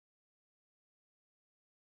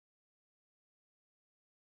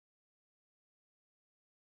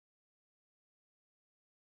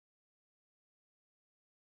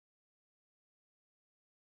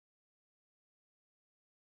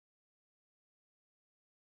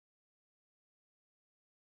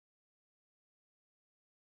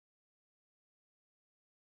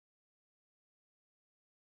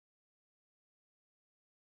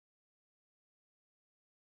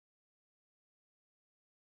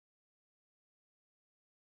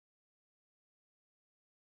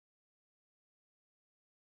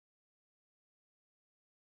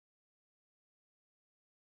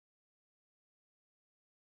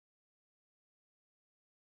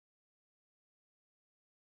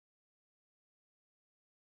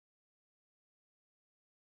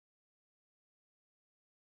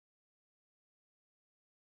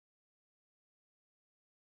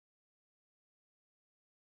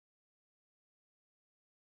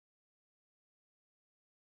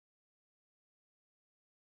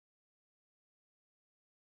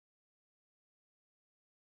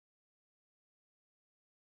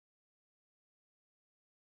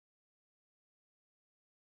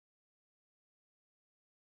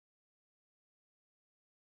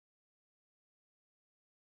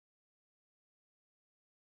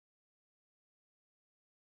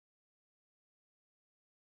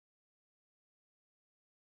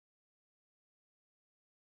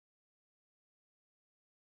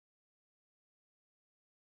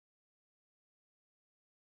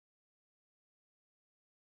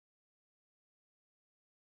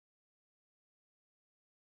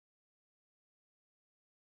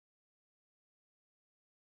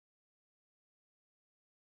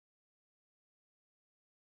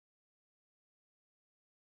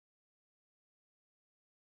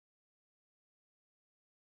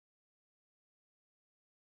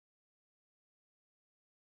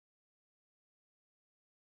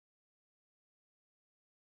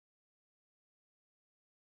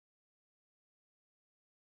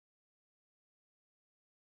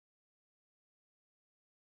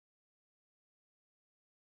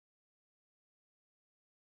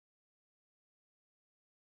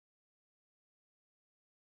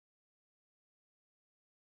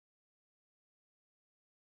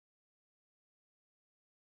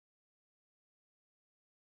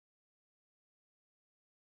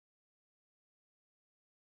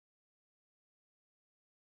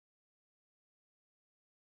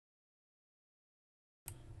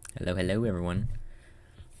Hello, hello, everyone.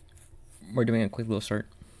 We're doing a quick little start.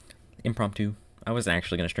 Impromptu. I wasn't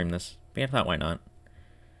actually going to stream this, but I thought, why not?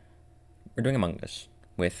 We're doing Among Us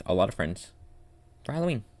with a lot of friends for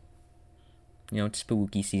Halloween. You know, it's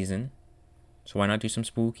SpUwUky season, so why not do some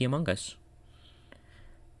SpUwUky Among Us?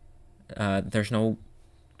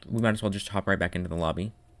 We might as well just hop right back into the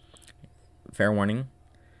lobby. Fair warning,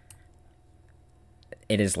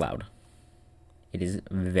 it is loud. It is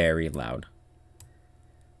very loud.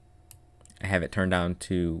 I have it turned down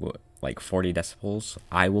to like 40 decibels.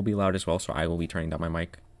 I will be loud as well, so I will be turning down my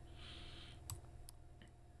mic.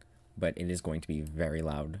 But it is going to be very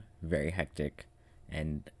loud, very hectic,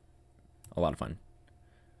 and a lot of fun.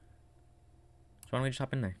 So why don't we just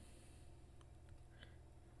hop in there?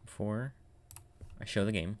 Before I show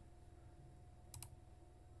the game.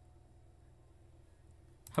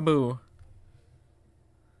 Haboo!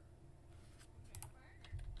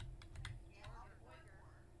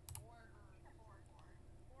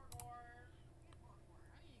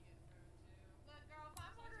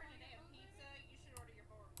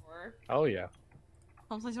 Oh yeah.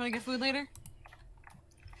 Homeslice, you want to get food later?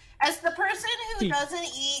 As the person who doesn't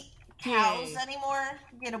eat cows anymore,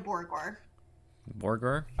 get a Borgor.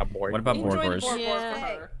 Borgor? A Borg. What about Borgors?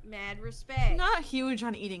 Yeah. Mad respect. Not huge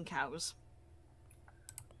on eating cows.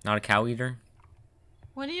 Not a cow eater?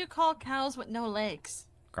 What do you call cows with no legs?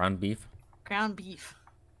 Ground beef? Ground beef.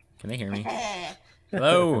 Can they hear me?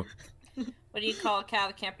 Hello? What do you call a cow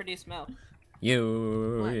that can't produce milk?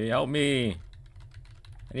 You help me.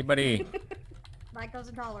 Anybody?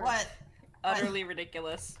 $9,000. What? Utterly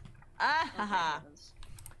ridiculous. Ah, haha.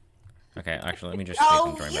 Okay, actually, let me just Oh,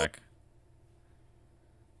 make them join back.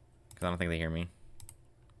 Because I don't think they hear me.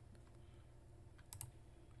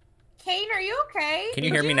 Kane, are you okay? Can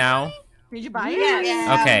you hear me now? Did you buy it?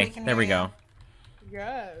 Yeah, Okay, can there we hear go.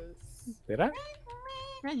 Yes. Did I?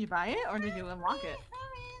 Did you buy it or did you unlock it?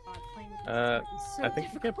 I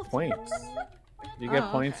think you get points. You get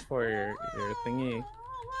Oh, points for your thingy.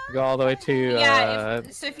 You go all the way to Yeah,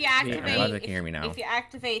 so if you I'm glad activate, they can hear me now. if you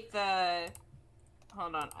activate the,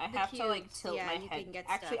 hold on, I have to like cubes, tilt yeah, my you head. can get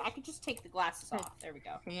Actually, stuff. I could just take the glasses off. There we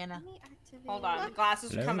go. Sienna. Hold on, the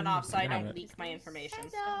glasses are coming off so I Hello. don't leak my information.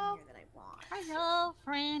 Hello. Hello,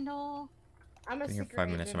 friendo. I'm a Been here secret 5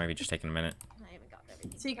 minutes, so it agent. might be just taking a minute. I haven't got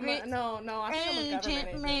everything. Secret No, I think I'm a government agent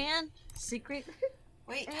agent. man. Secret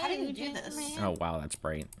Wait, how do you do agent this? man. Oh, wow, that's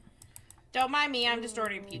bright. Don't mind me, I'm just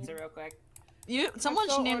ordering pizza real quick. Someone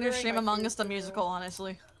still should name their ordering stream my Among food Us the too. musical,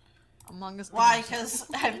 honestly. Among Us the Why? musical. Because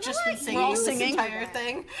I've just been We're singing all this singing. entire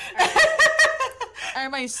thing.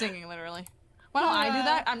 Everybody's singing, literally. Why don't I do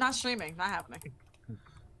that? I'm not streaming. Not happening.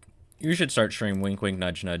 You should start stream. Wink, wink,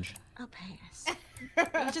 nudge, nudge. I'll pass.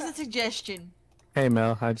 It's just a suggestion. Hey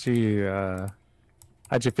Mel, how'd you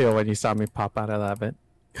feel when you saw me pop out of that vent?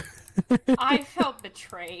 I felt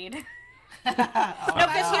betrayed. No,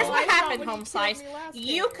 because here's what happened, Homeslice.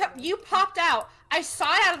 You popped out. I saw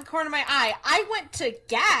it out of the corner of my eye. I went to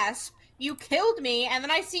gasp. You killed me, and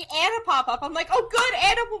then I see Anna pop up. I'm like, oh good,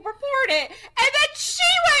 Anna will report it. And then she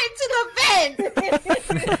went into the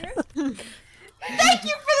vent. Thank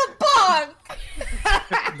you for the bonk.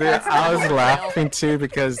 Dude, I was laughing too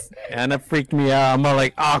because Anna freaked me out. I'm all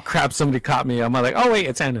like, oh crap, somebody caught me. I'm all like, oh wait,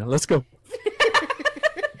 it's Anna. Let's go.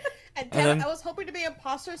 And And then- I was hoping to be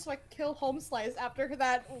imposter so I could kill Homeslice after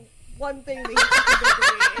that one thing that he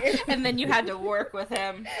fucking did to me. And then you had to work with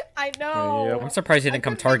him. I know. Yep. I'm surprised he didn't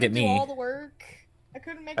come target Do me. all the work. I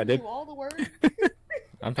couldn't make I him did. do all the work.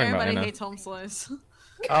 I'm talking about Everybody Anna. hates Homeslice.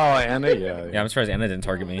 Oh, Anna, yeah. Yeah, I'm surprised Anna didn't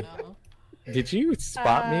target me. No. Did you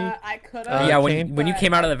spot me? I could have. Yeah, Kane? when you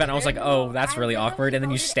came out of the vent, I was like, oh, that's really awkward, and then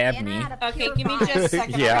you stabbed me. Okay, give me just a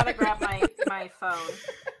second. Yeah. I gotta grab my phone.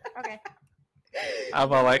 Okay.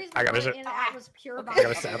 I'm all like, I gotta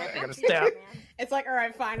I stab. It's like,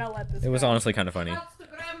 alright, fine, I'll let this It was go. honestly kind of funny.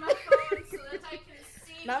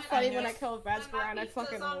 Not funny when I killed Vespera and I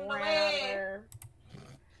fucking ran out of there.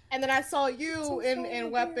 And then I saw you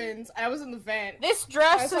in weapons. I was in the vent. This I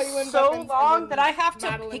dress saw you in is so weapons, and long then that I have to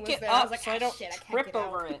Madilyn pick was it there. I was up like, so I ah, don't shit, I can't trip get out.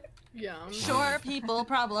 over it. Yum. Short people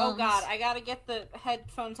problems. Oh god, I gotta get the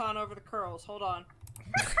headphones on over the curls. Hold on.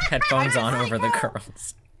 Headphones on like over the how-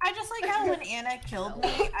 curls. I just like how when Anna killed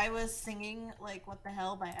me, I was singing like "What the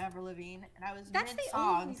Hell" by Avril Lavigne, and I was That's the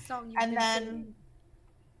mid-song, only song you've and been then, singing.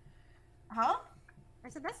 huh? I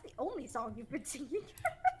said that's the only song you've been singing.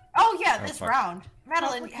 Oh yeah, Oh, this fuck. round.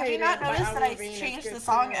 Madilyn, have you not Complicated by noticed that I Avril Lavigne, changed it's the good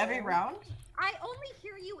song to every know. round? I only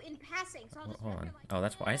hear you in passing, so I'll just Hold wonder, on. like, Oh,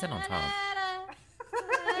 that's why is it on top?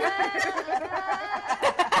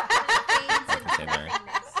 fades into Okay, there.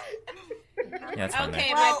 nothingness. Yeah, that's fine.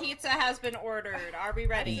 Okay, Well- my pizza has been ordered. Are we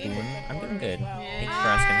ready? I'm doing good. Well, Thanks for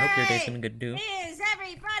asking. Hope your day's going good too. Is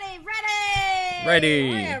everybody ready?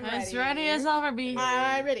 Ready. I am As ready as I'll ever be.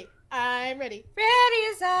 I'm ready. I'm ready.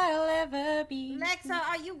 Ready as I'll ever be. Alexa,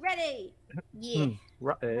 are you ready? Yeah.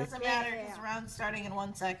 Doesn't matter because the round's starting in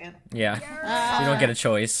 1 second. Yeah. You don't get a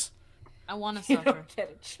choice. I want to You suffer. don't get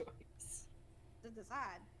a choice. To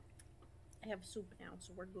decide. I have soup now,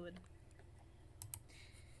 so we're good.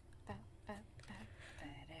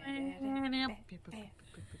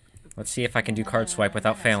 Let's see if I can do card swipe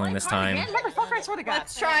without failing this time. Man, motherfucker, I swear to God.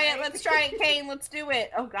 Let's try it. Let's try it, Kane. Let's do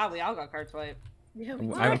it. Oh God, we all got card swipe.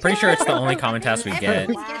 I'm pretty sure it's the only common task we get.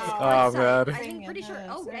 Everyone gets Oh, one side. God. I'm pretty sure.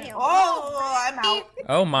 Oh, damn. Oh, I'm out.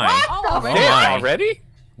 Oh my. Oh, Oh already? my. Already?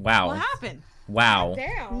 What Wow. happened? Wow.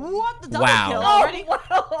 Damn. What? The double Wow. kill already?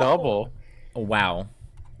 Double. Wow.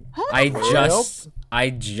 Who I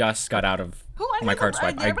the just got out of Who ended my up- card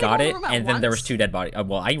swipe. did I everybody got go in it, the room at and then there was once? 2 dead bodies.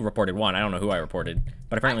 Well, I reported 1. I don't know who I reported,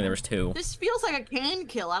 but apparently there was 2. This feels like a cane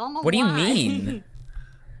kill. I don't know What do you why. mean?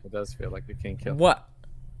 It does feel like we can kill. What?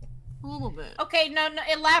 A little bit. Okay, no,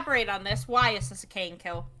 elaborate on this. Why is this a Kane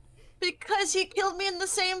kill? Because he killed me in the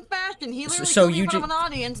same fashion. He literally So killed me you in front of an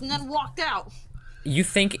audience and then walked out. You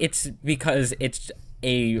think it's because it's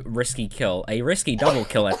a risky kill, a risky double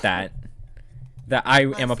kill at that, that I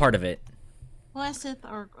am a part of it? Bless it,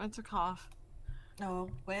 or it's a cough. Oh,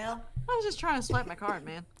 well, I was just trying to swipe my card,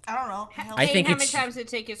 man. I don't know. I Kane, think how it's- many times did it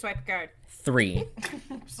take you to swipe a card? 3.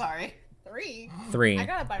 Sorry. 3. 3. I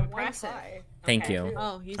got it by 1 Impressive. try. Thank Okay. you.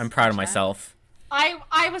 Oh, he's I'm proud of chat. myself.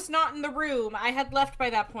 I was not in the room. I had left by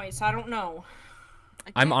that point, so I don't know.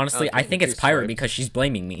 I'm honestly, I Okay, think it's two Pirate swipes. because she's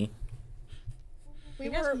blaming me. We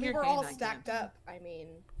You guys were can we hear were Kane all again. stacked up. I mean,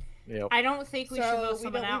 Yep. I don't think we should so vote we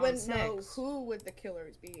someone don't we out on wouldn't know 6. who would the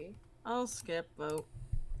killers be. I'll skip vote.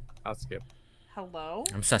 I'll skip. Hello?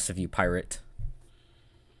 I'm obsessed with you, Pirate.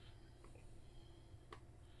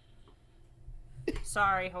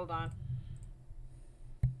 Sorry, hold on.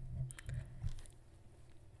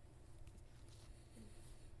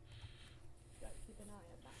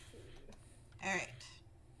 Alright.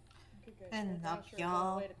 Okay, good. And We're up, not sure about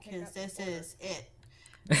y'all, the way to pick because up this order. is it.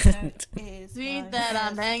 That is Sweet my that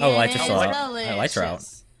I'm best. banging. Oh, lights are still it's out. Yeah, lights are out.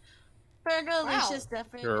 delicious. Fergalicious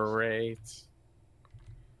definition. Great.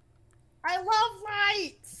 I love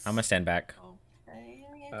lights. I'm gonna stand back.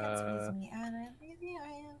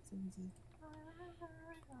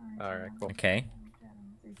 Alright, cool. Okay.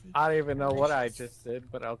 I don't even know what I just did,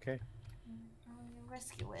 but okay.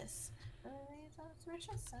 Rescuous.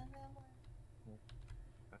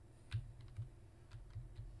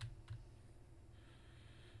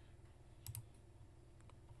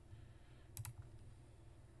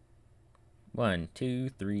 One, 2,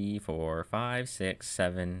 3, 4, 5, 6,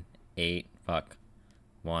 7, 8. Fuck.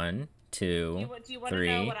 1, 2, Do you want to know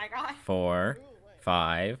 3, what I got? 4,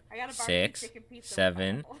 5, I got a barbecue 6, chicken pizza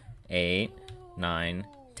 7, with 8, 9,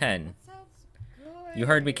 10. Sounds good. You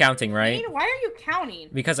heard me counting, right? Kane, why are you counting?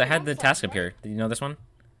 Because I had the task up here. Did you know this one?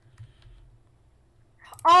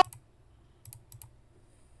 Oh.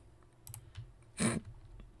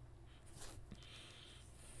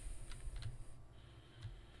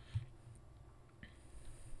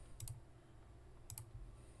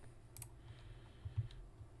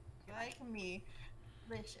 Like me.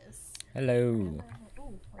 Delicious. Hello.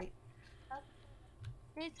 Ooh, wait.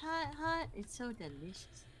 It's hot, hot. It's so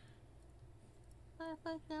delicious.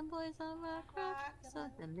 Put them boys on my crack. So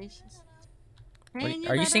delicious. Wait,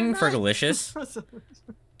 are you singing Fergalicious?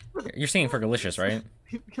 You're singing Fergalicious, right?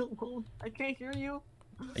 Leave me alone. I can't hear you.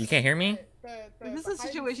 You can't hear me? The This is a behind the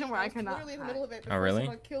situation scenes, where I was cannot literally in the hide. middle of it Oh, before really?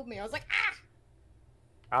 someone killed me. I was like,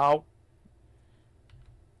 ah! Ow.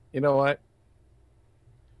 You know what?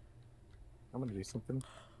 I'm gonna do something.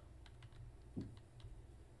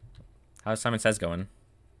 How's Simon Says going?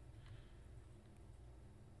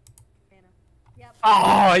 Yep. Oh,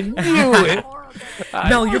 I knew it! Horrible.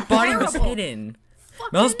 Mel, your body was Terrible. hidden.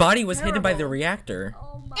 Mel's body was hidden by the terrible. reactor.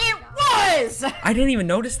 Oh my It God. was! I didn't even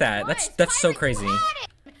notice that. That's so crazy.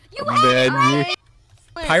 You Man, you...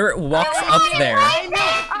 Pirate walks up there.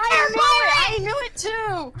 I knew it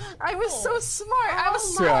too. I was so smart. I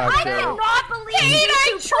was so. God, I God. cannot believe Kane, I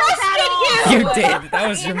you pulled that trusted off. You did. That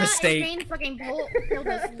was your Anna and mistake. Jane fucking killed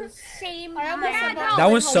us in the same I almost said manner.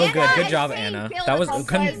 That was so Anna good. Good and job, Jane Anna. killed That was us at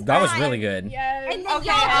the same that was time. really good. Yes. And then Okay,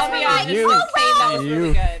 y'all I'll be were honest. like, You- Kane, that was really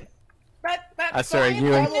you- good. I swear,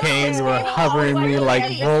 you and Kane were hovering me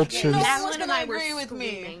like vultures. No one's Madeline gonna and I were agree with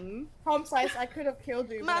me. screaming. Homeslice, I could have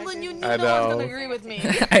killed you. but I Madeline, you didn't. knew I no one's know. gonna agree with me.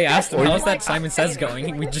 I asked him, Or you- how's that Simon Says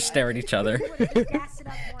going? We just stare at each other.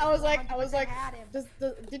 I was like,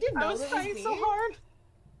 did you know I was this trying me? so hard.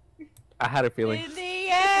 I had a feeling. In the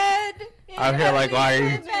end. I'm here like, why are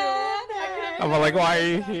you? I I'm like, why are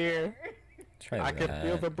you here? Try I can that.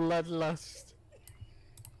 feel the bloodlust.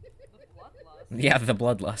 Yeah, the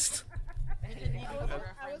bloodlust. I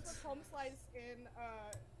was with Homeslice in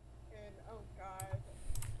oh god,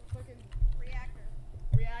 fucking reactor,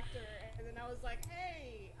 and then I was like,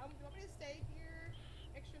 hey, do you want me to stay here?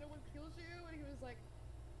 Make sure no one kills you, and he was like,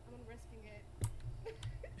 I'm unrisking it.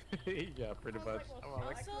 Yeah, pretty I was much. like, I'm well,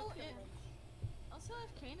 like, Also,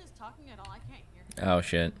 if Kane is talking at all, I can't hear. Oh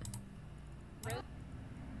shit.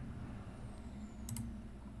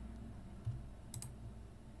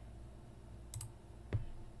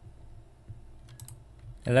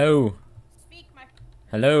 Hello. Speak, my.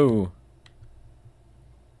 Hello.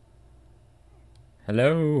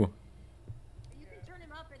 Hello. You can turn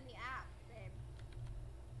him up in the app, babe.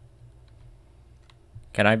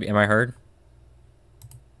 Can I be? Am I heard?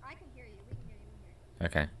 I can hear you. We can hear you. We can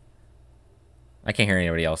hear you. Okay. I can't hear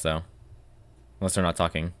anybody else though, unless they're not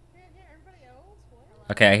talking. Yeah, everybody else,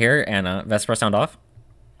 what? Okay, I hear Anna. Vespera, sound off.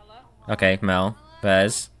 Hello? Okay, Mel,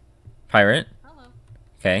 Vez, Pirate. Hello.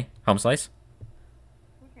 Okay, Homeslice.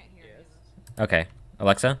 We can't hear any of this. Okay,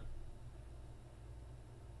 Alexa.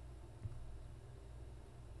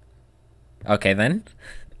 Okay then.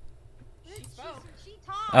 She spoke. She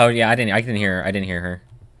talked. Oh yeah, I didn't hear her. I can hear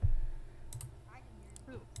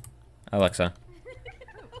Who? Alexa.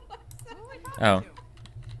 Who are we talking Oh. to?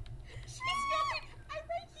 She's going. I'm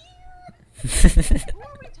right here. Who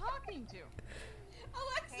are we talking to?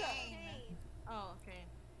 Alexa. Hey. Oh, okay.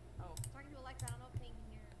 Oh, Talking to Alexa. I don't know if Kane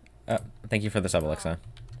can hear. Thank you for the sub, Alexa.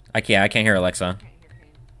 I can't hear Alexa. can't hear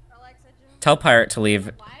Kane. Alexa, Jim. Tell Pirate to leave.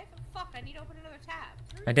 Live? Fuck, I need to open another tab.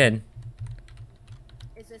 I did.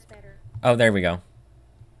 Is this better? Oh, there we go.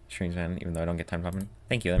 Streams, man, even though I don't get time popping.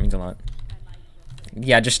 Thank you, that means a lot.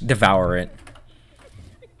 Yeah, just devour it.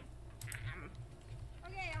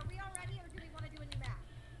 Okay, are we all ready, or do we want to do a new map?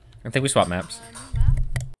 I think we swap maps. New map?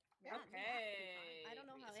 Yeah. Okay. I don't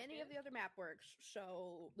know how any of the other map works,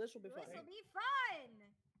 so this will be fun. This will be fun.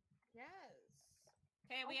 Yes.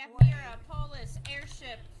 Okay, we have boy. Mira, Polis,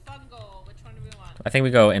 Airship, Fungal. Which one do we want? I think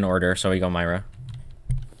we go in order, so we go Myra.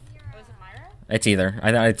 Oh, is it Myra? It's either.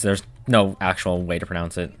 There's no actual way to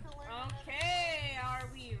pronounce it. Okay, are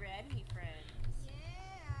we ready, friends?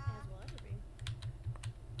 Yeah. As well as it be.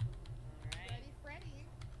 Alright. Freddy.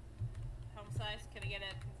 Home size, can I get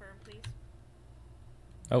a confirm, please?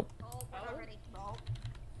 Oh, Oh, we're not ready.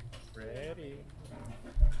 ready.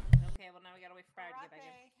 Okay, well now we gotta wait for Fire to get back in.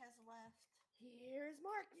 Rape has left. Here's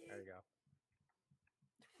Marky. There you go.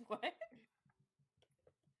 What?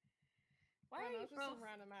 Why Oh, are no, you it's just both? some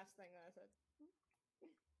random ass thing that I said.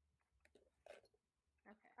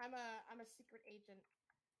 Okay. I'm a secret agent.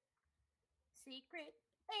 Secret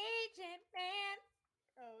agent man.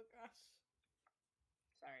 Oh gosh.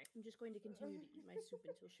 Sorry. I'm just going to continue to eat my soup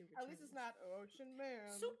until she returns. At least it's not Ocean Man.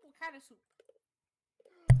 Soup? What kind of soup?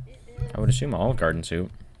 It is. I would assume Olive Garden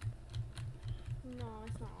soup. No,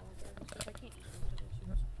 it's not all of them. I can't eat most of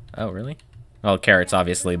their soups. Oh, really? Well, carrots,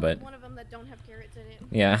 obviously, There's only but one of them that don't have carrots in it.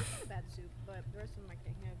 yeah. It's a bad soup, but the rest of them I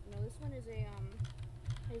can have. No, this one is a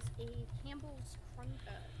Campbell's crunchy.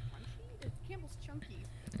 It's Campbell's chunky.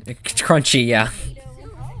 It's crunchy, yeah. Potato,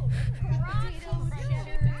 Oh, potato,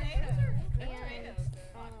 cheddar, Potatoes.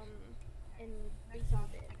 and bacon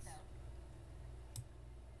bits.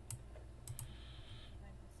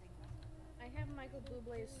 I have Michael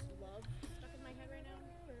Bublé's Love stuck in my head right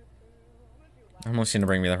now. Almost seemed to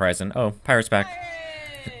bring me the horizon. Oh, Pirate's back.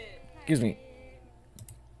 Pirate! Excuse me.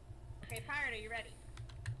 Okay, Pirate, are you ready?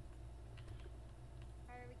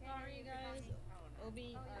 Sorry, you guys. Oh, no.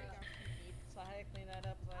 Obi, so I had to clean that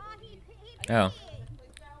up. So I didn't leave. Oh.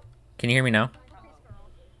 Can you hear me now?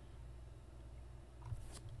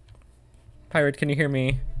 Pirate, can you hear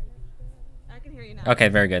me? I can hear you now. Okay,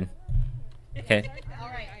 very good. Okay. All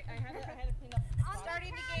right. I had to clean up. Starting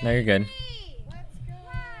the game. Now you're good. let's go.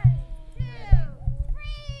 1, 2, 3.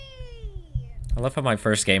 I love how my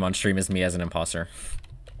first game on stream is me as an imposter.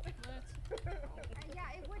 Yeah,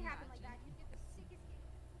 it would happen like that. You'd get the sickest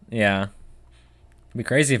game. Yeah. It'd be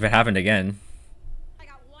crazy if it happened again. I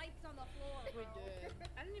got wipes on the floor, bro.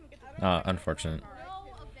 I didn't even get to Unfortunate. No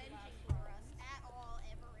avenging for us at all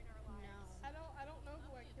ever in our lives. I don't know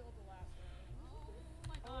who I killed the last round. Oh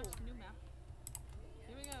my gosh, new map.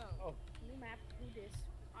 Here we go. new map. Who this?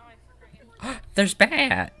 Oh, I forgot. There's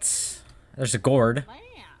bats. There's a gourd. Lance.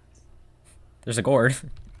 There's a gourd. I don't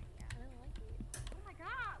like it. Oh my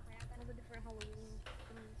god. All the different Halloween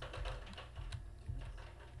things.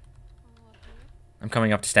 I'm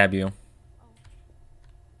coming up to stab you.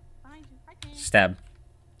 Behind you. I can. Stab.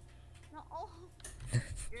 No. Oh.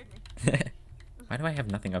 Scared me. Why do I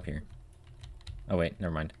have nothing up here? Oh wait,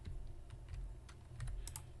 never mind.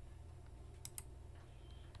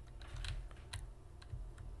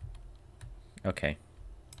 Okay.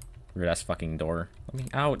 Weird ass fucking door. Let me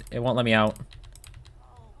out. It won't let me out.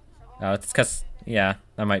 Oh, it's cause yeah,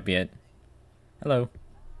 that might be it. Hello.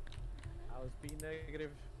 I was being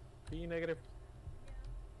negative. Being negative.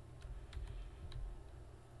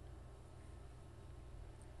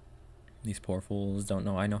 These poor fools don't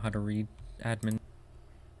know I know how to read admin.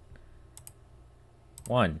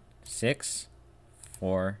 1, 6,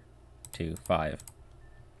 4, 2, 5.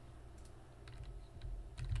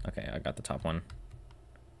 Okay, I got the top one.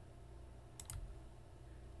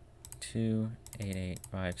 2, 8, 8,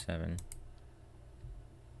 5, 7.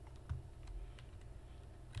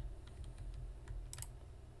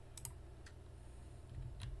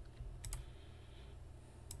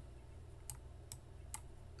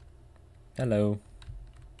 Hello.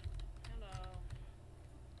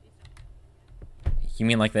 You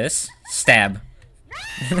mean like this? Stab.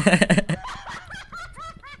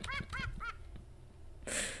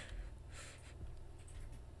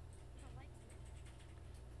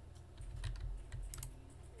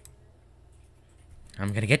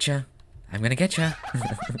 I'm gonna get ya. I'm gonna get ya.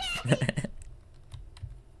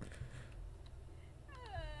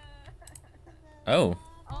 Oh.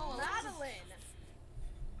 Oh, Madilyn!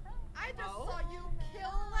 I just saw you kill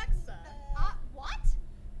Alexa. What?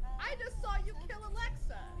 I just saw you kill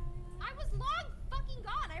Alexa. I was long fucking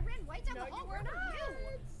gone. I ran right down No, the you hall. were Where were not. you?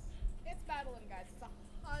 It's Madilyn, guys. It's 100%.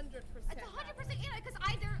 It's 100% Anna, because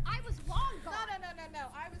I was long gone. No.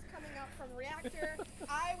 I was coming out from reactor.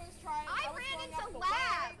 I was I was ran going into out the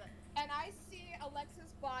lab. way, and I see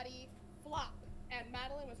Alexa's body flop, and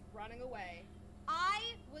Madilyn was running away.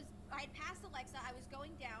 I had passed Alexa. I was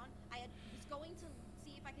going down. Was going to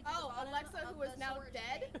see if I could do the bottom Alexa, of who is the now storage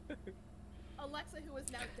dead. bay. Alexa, who is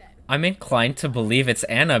now dead. I'm inclined to believe it's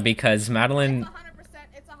Anna because Madilyn.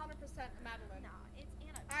 It's 100% Madilyn. Nah, it's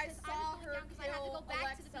Anna. I because saw was her going down 'cause I had to go kill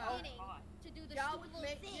back to the Alexa. beginning to do the Y'all stupid would little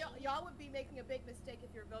make thing. y'all would be making a big mistake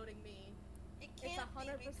if you're voting me. It It's can't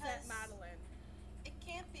 100% be because Madilyn. it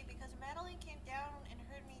can't be because Madilyn came down and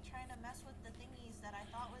heard me trying to mess with the thingies that I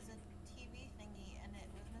thought was a TV thingy, and it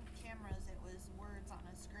wasn't cameras. It was words on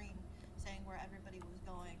a screen saying where everybody was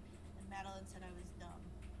going, and Madilyn said I was dumb.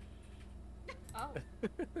 Oh.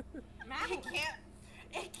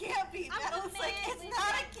 It can't be. Madilyn's like, it's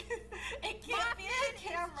not a. It can't be a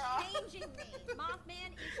camera. Is changing me.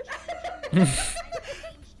 Mothman is changing me. I'm a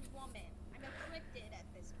changed woman. I'm a cryptid at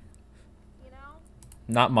this point. You know?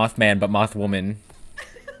 Not Mothman, but Mothwoman.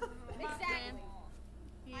 Exactly.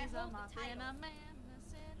 He's I a hold the Mothman, title. a man that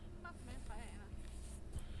said Mothman fan.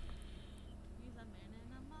 He's a man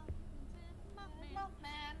and a moth that said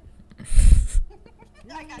Mothman.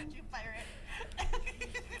 I got you, pirate.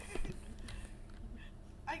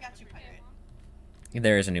 I got you, pirate.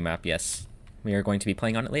 There is a new map, yes. We are going to be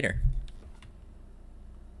playing on it later.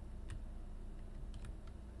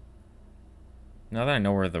 Now that I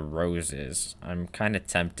know where the rose is, I'm kind of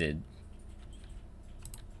tempted.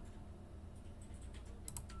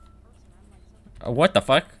 What the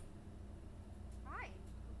fuck? Hi.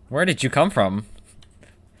 Where did you come from?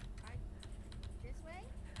 This way?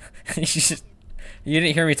 You just- you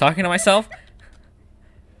didn't hear me talking to myself? No.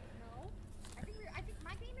 I think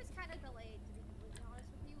my game is kind of delayed, to be completely honest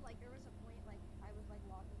with you. Like, there was a point, like, I was, like,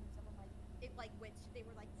 logging and someone, like, it, like, which they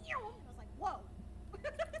were like, ew! And I was like, whoa!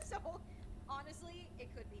 So, honestly, it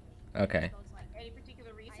could be me. Okay. So it's like, Any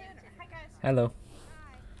particular reason? Hi guys. Hello.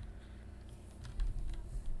 hi.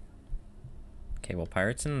 Okay, well,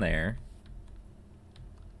 pirate's in there.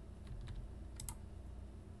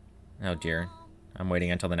 Oh dear. I'm waiting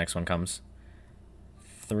until the next one comes.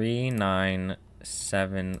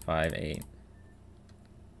 39758.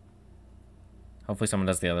 Hopefully someone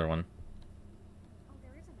does the other one. Oh,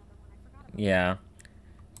 there is another one. I forgot about Yeah.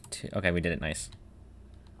 Okay, we did it nice.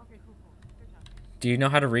 Okay, cool. Good job. Do you know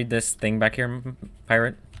how to read this thing back here,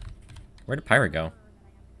 Pirate? Where did Pirate go?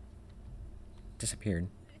 Disappeared.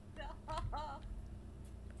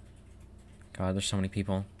 God, there's so many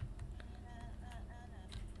people.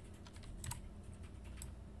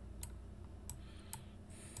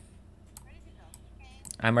 Where did you go? Okay.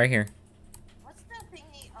 I'm right here. What's the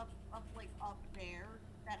thingy up there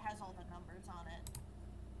that has all the numbers on it?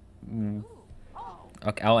 Mm, Oh.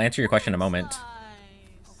 Okay, I'll answer your question in a moment.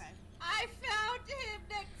 Okay. I found him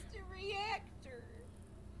next to reactor.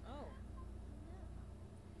 Oh.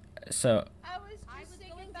 So, I was just I was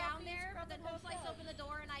thinking going about down these there, but then brothers Homeslice up. opened the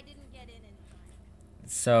door and I didn't get in in time.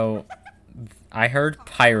 so I heard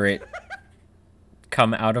Pirate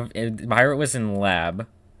come out of Pirate was in lab,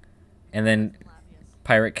 and then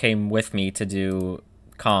Pirate came with me to do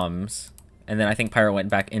comms, and then I think Pirate went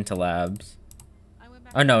back into labs.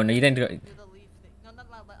 Oh no, you didn't go.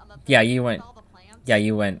 Yeah, you went. Yeah,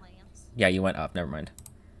 you went. Yeah, you went up. Never mind.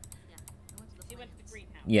 She went to the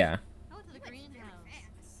greenhouse. Yeah. I went to the greenhouse.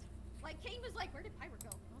 Like, Kane was like, where did Pirate go?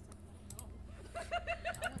 I was like, I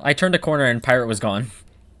don't know. I turned a corner and Pirate was gone.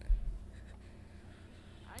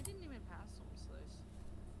 I didn't even pass Homeslice.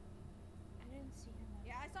 I didn't see him.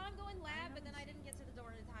 Yeah, I saw him go in lab, but then I didn't get to the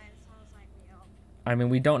door in time, so I was like, yo. I mean,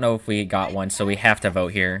 we don't know if we got one, so we have to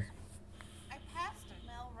vote here. I passed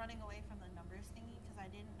Mel running away from the numbers thingy because I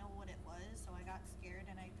didn't know what it was, so I got scared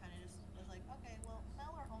and I kind of just was like, okay, well,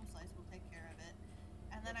 Mel or Homeslice will take care of it.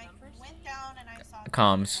 And then I went down and I saw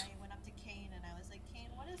Comms. Kane, and I went up to Kane and I was like, Kane,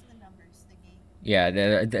 what is the numbers thingy? Yeah,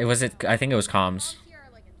 it was it. I think it was comms.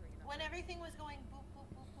 When everything was going boop, boop,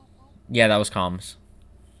 boop, boop, boop. Yeah, that was comms.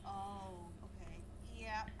 Oh, okay.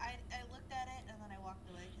 Yeah, I looked at it and then I walked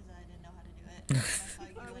away because I didn't know how to do it. And I saw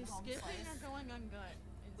you Are we and skipping Homeslice. or going on gut?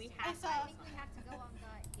 We I have saw. I think we have to go on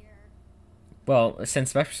gut here. Well,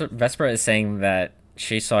 since Vespera is saying that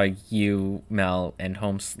she saw you, Mel, and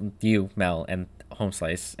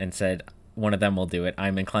Homeslice, and said one of them will do it,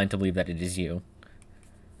 I'm inclined to believe that it is you.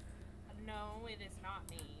 No, it is not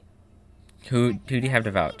me. Who do you have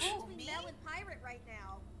to vouch? Between Mel and Pirate right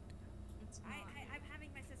now. I'm having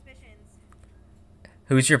my suspicions.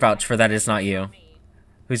 Who's your vouch for that is not you?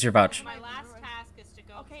 Who's your vouch? My last task is to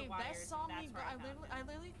go Okay, to the wires. Vest saw me. That's where I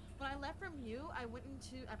literally, when I left from you, I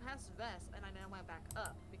passed Vest, and I then went back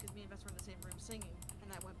up because me and Vest were in the same room singing,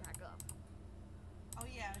 and I went back up. Oh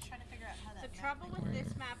yeah, I was trying to figure out how that. The trouble with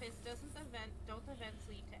this map is don't the vents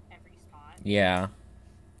lead to every spot? Yeah. Yeah,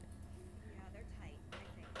 they're tight, I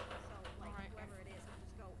think. So, like, Alright. whoever it is, will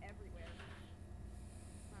just go everywhere.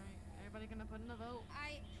 Alright, everybody gonna put in a vote?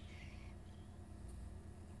 I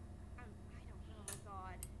don't know,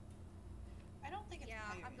 God. I don't think it's Yeah,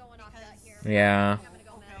 Pirate I'm going off that because- here. Yeah. I'm gonna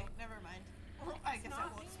go Okay, Mel. never mind. I guess I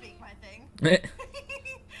won't speak my thing. Yeah,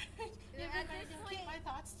 Never at mind, this I'll point- keep my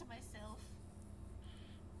thoughts to myself.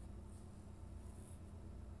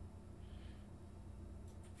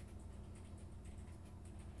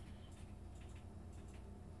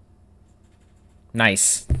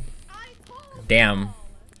 Nice. I told Damn. y'all.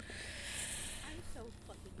 I'm so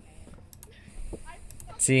fucking mad.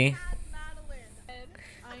 See? Had Madilyn.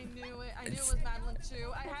 I knew it. I knew it was Madilyn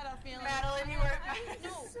too. I had a feeling. Madilyn, you were.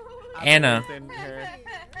 No. Anna. Didn't hear.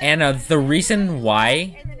 Anna, the reason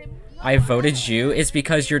why I voted you is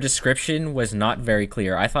because your description was not very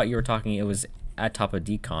clear. I thought you were talking it was at top of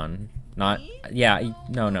decon. Not yeah,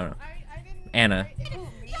 no. I didn't. Anna. That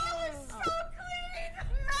was so clean!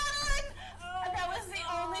 Madilyn! That was the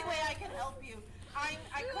only way I could help you. I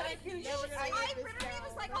couldn't do shit. I literally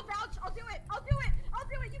was like, I'll vouch, I'll do it, I'll do it, I'll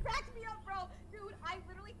do it. You backed me up, bro. Dude, I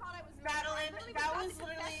literally thought I was Madilyn, that was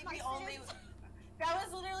literally the only. That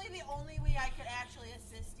was literally the only way I could actually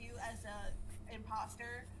assist you as a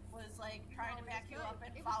imposter. Was like trying to back you up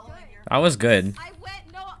and following your. I was good. I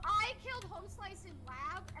killed Homeslice in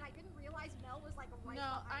lab, and I didn't realize Mel was like right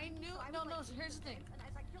No, behind I me, knew. so I No, was, no. like, Here's the thing. And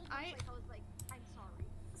as I killed Homeslice, I was like, I'm sorry.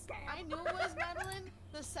 Scam. I knew it was Madilyn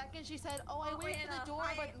the second she said, "Oh, I Oh, waited for the Anna, door,"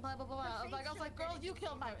 I- but blah blah blah. I was the like, "Girl, you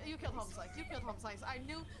killed Homeslice. You killed Homeslice." I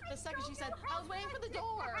knew the second she said, "I was waiting for the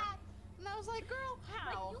door," and I was like, "Girl,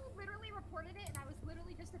 how?" Like, you literally reported it, and I was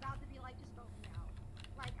literally just about to be like, just vote me out.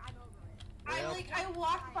 Like, I'm over it. I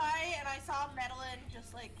walked by and I saw Madilyn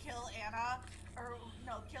just like kill Anna or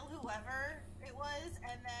no kill whoever it was,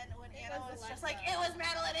 and then when Anna was just like it was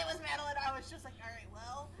Madilyn, I was just like, all right,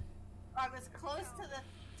 well, I was close to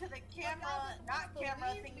the camera, not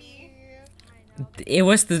camera thingy. I know. It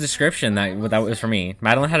was the description that was for me.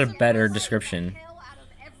 Madilyn had a better description. Hell out of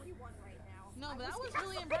everyone right now. No, but that was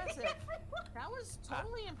really impressive. That was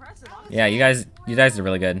totally impressive. Honestly. Yeah, you guys did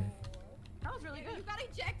really good. That was really You good. got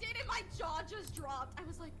ejected, and my jaw just dropped. I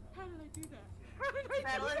was like, how did I do that? How did I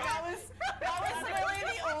do Madilyn, that? that was really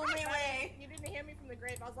the only way. You didn't hear me from the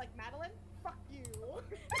grave. I was like, Madilyn, fuck you.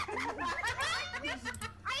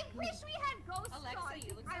 I wish we had ghosts Alexa, on.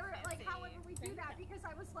 you look so Like, fancy. however we do that, because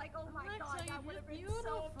I was like, oh my Alexa, god, you that would have look been so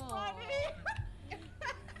beautiful. funny.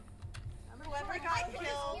 Whoever I got could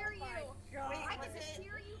killed. hear you. Wait, I was could just it?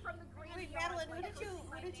 hear you from the graveyard. Wait, Madilyn, who like, did you?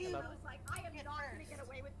 my Who did name. you? I was like, I am get not gonna first? get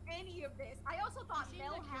away with any of this. I also thought She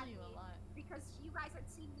Mel seemed to had kill you me a lot. because you guys had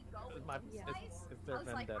seen me go with My- these it's- guys. it's I their was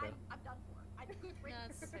like, vendetta. I'm done for. I couldn't wait.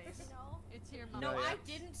 That's space. You know? It's your mom. No, No, yeah. I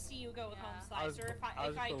didn't see you go with Yeah. Homeslice, or if I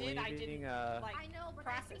did, I didn't like. I know, but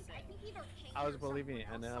process I it. think either Kane I was or believing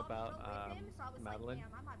someone Anna else saw me about, go with him, so I was Madilyn. Like,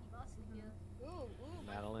 damn, I might be busting you. Ooh,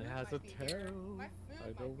 my Madilyn food has a might be here. tail. My food I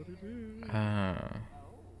know might what be it here. is.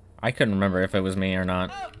 I couldn't remember if it was me or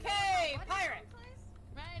not. Okay, pirate.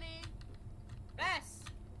 Ready? Bess.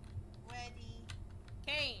 Ready.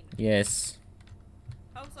 Kane. Yes.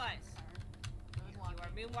 Homeslice. You are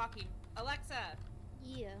moonwalking. Alexa.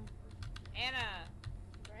 Yeah. Anna.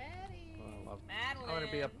 Ready. Madilyn. I want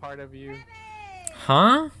to be a part of you.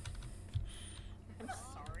 Huh? I'm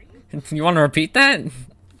sorry. You want to repeat that? Are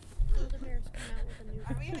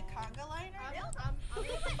we in a conga line right now?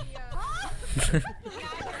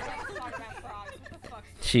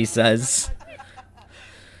 She says.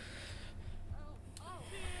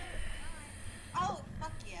 Oh,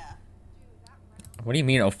 fuck yeah. What do you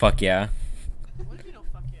mean, oh fuck yeah? What do you mean, oh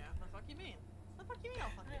fuck yeah? The fuck you mean? The fuck you mean,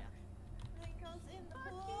 oh fuck yeah? Wrinkles in the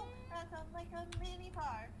pool, wrapped up like a mini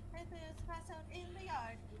bar. And there's a pass out in the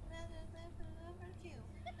yard.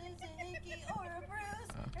 There's a hickey or a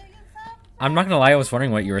bruise. I'm not gonna lie, I was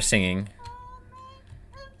wondering what you were singing.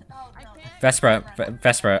 Oh, no.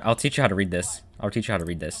 Vespera, I'll teach you how to read this. I'll teach you how to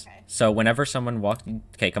read this. Okay. So whenever someone walks...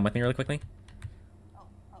 Okay, come with me really quickly. Oh.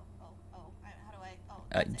 How do I? Oh,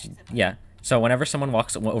 Uh, that's it. yeah. So whenever someone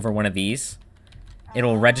walks over one of these,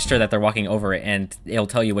 it'll register that they're walking over it, and it'll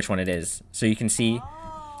tell you which one it is. So you can see,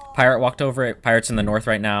 Pirate walked over it. Pirate's in the north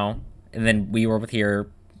right now, and then we were with here.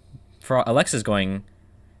 For Alexa's going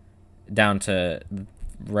down to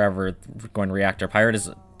wherever, going to reactor. Pirate is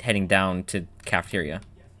heading down to cafeteria.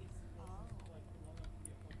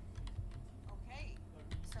 Okay.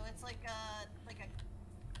 So it's like a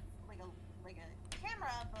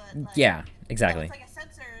camera, but like, Yeah, exactly. Oh, it's like a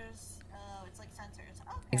sensors. Oh, it's like sensors.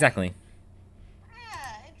 Okay. Exactly.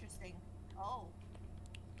 Yeah, interesting. Oh.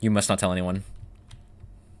 You must not tell anyone.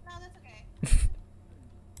 No, that's okay.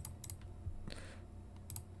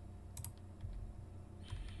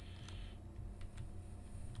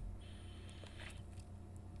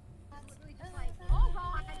 Literally just like, oh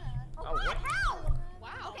god. Oh god, how?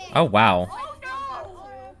 Wow. Okay. Oh, wow. Oh no.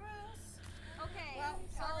 Oh, Bruce. Okay. Well,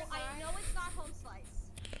 So sorry, I know it's not Homeslice.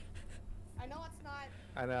 I know it's not.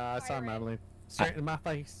 I know. I saw Pirate. Madilyn straight in my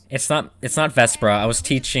face. It's not Vespera. I was We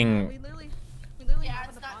teaching... literally Yeah,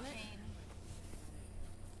 happened it's upon not it. Kane.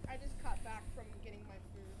 I just cut back from getting my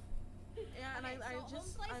food. Yeah, and Okay, I so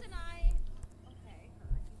just. Homeslice and I. Okay, I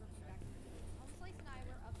keep looking back. Homeslice and I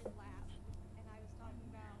were up in lab, and I was talking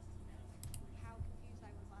about how confused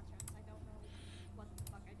I was last round. 'Cause I don't know what the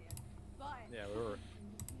fuck I did. But Yeah, we were.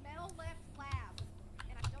 Mel left lab,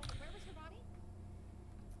 and I don't know where was her body.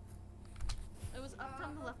 It was up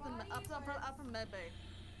from the left, up from medbay.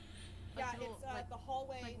 Yeah, to go, it's the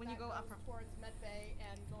hallway like when you that go up goes from- towards medbay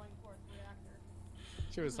and going towards reactor.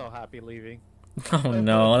 She was so happy leaving. Oh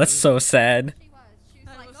no, that's so sad. She was. She was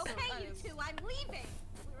That like, was so "Okay, you nice. two, I'm leaving."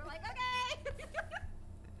 We were like, "Okay."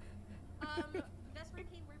 Vespera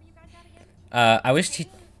King, where were you guys at again?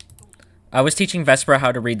 I was teaching Vespera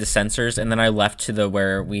how to read the sensors, and then I left to the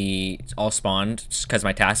where we all spawned because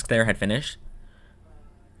my task there had finished.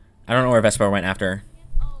 I don't know where Vespera went after.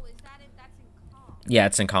 Oh, is that it? That's in comm. Yeah,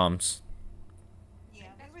 it's in comms. Yeah,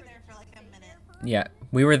 we were there for like a minute. Yeah,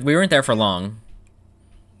 we weren't there for long.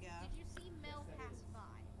 Yeah. Did you see Mel pass by?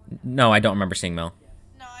 Or No, I don't remember seeing Mel.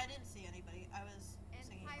 No, I didn't see anybody. I was And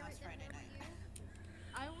singing Pirate, last then Friday where night.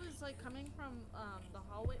 were you? I was like coming from the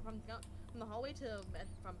hallway from the hallway to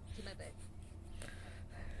medbay.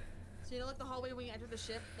 So you know like the hallway when you enter the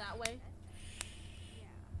ship that way.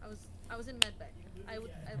 Yeah. I was in medbay.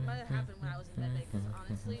 It might have happened when I was in medbay because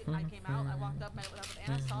honestly I came out, I walked up, met with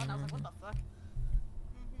Anna, saw it, and I was like, what the fuck?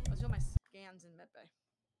 I was doing my scans in medbay.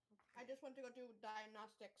 I just went to go do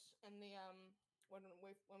diagnostics in the when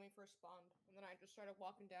we first spawned, and then I just started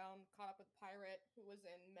walking down, caught up with Pirate who was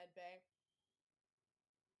in medbay,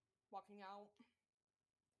 walking out,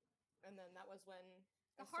 and then that was when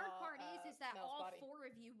The I hard saw, part is that Mel's all body.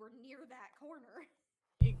 4 of you were near that corner.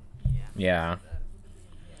 Yeah.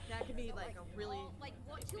 That could be like a really. Like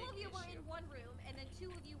 2 of you were in one room, and then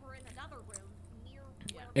 2 of you were in another room near.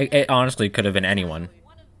 Yeah. where It honestly could have been anyone.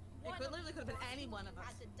 Literally could have been any one of us.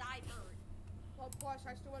 Had to die first. Well, plus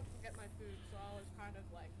I still went to get my food, so I was kind of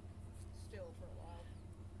like still for a while.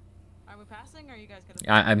 Are we passing or are you guys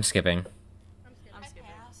gonna? I'm skipping. I'm scared. I'm I skipping.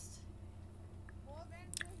 passed. Well, then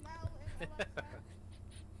there's Mel and Alexa.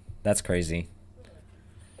 That's crazy.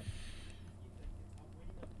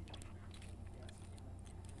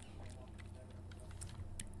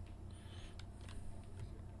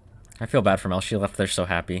 I feel bad for Mel. She left there so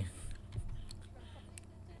happy.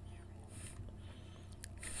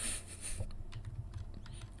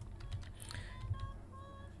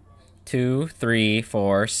 Two, 3,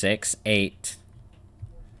 4, 6, 8.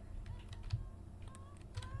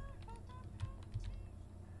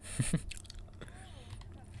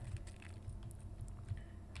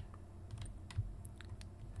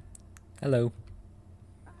 Hello.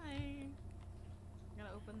 Hi. I'm gonna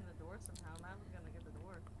open the door somehow. Madeline's gonna get the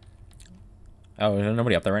door. Oh, is there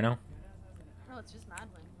nobody up there right now? No, it's just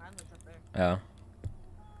Madilyn. Madeline's up there. Oh.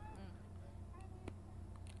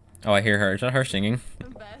 Oh, I hear her. Is that her singing?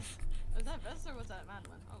 Bess. Is that Bess or was that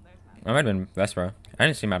Madilyn? Oh, there's Madilyn. That might have been Vespera. I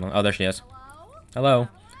didn't see Madilyn. Oh, there she is. Hello?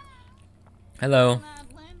 Hello.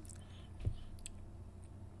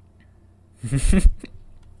 Madilyn.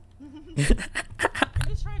 I'm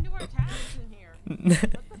just trying to do our tasks in here.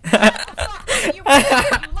 You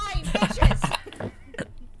lying bitches!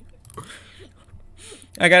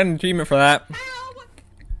 I got an achievement for that.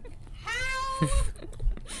 How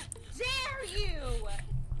dare you?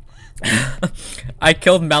 I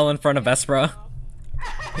killed Mel in front of Vespera.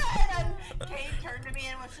 Kate turned to me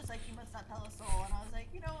and was just like, "You must not tell a soul." And I was like,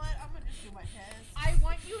 "You know what? I'm gonna just do my test." I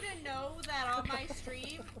want you to know that on my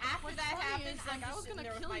stream, after that happens, I'm just sitting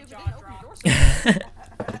there with my jaw dropped.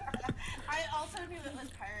 I also knew it was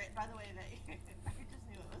pirate. By the way, that I just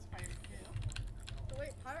knew it was pirate too. So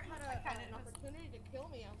wait, pirate had an opportunity to kill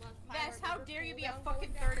me unless Yes, pirate how never dare you pulled be a down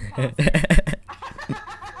fucking going third down. imposter?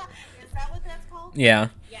 Is that what that's called? Yeah.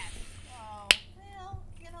 Yes. Oh, well,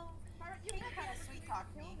 you know, pirate, you kind of sweet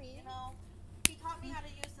talked me. You know, he taught me how to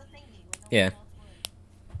use the thingy when no Yeah. one else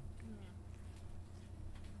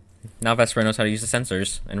would. Now Vespera knows how to use the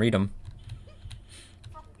sensors and read them.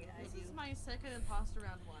 This is my second imposter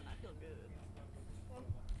round 1. I feel good.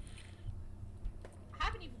 I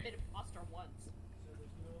haven't even been imposter once.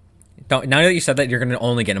 Don't. Now that you said that, you're gonna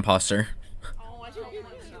only get imposter. Oh, I don't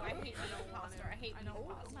want to. I hate being imposter. I hate being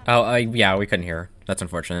imposter. Oh, yeah, we couldn't hear her. That's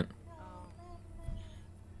unfortunate.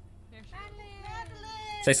 Here she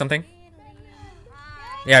is. Say something.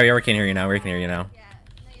 Hi. Yeah, we can hear you now. We can hear you now. Yeah,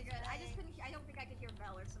 no, you're good. I just couldn't. I don't think I could hear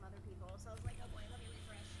Belle or some other people, so I was like, oh boy, let me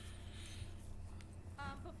refresh.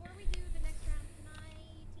 Before we do the next round, can I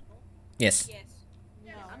tinkle? Yes. Yes.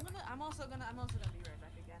 I'm also gonna be right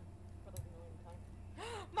back again. For like a million times.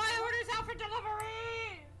 My order's out for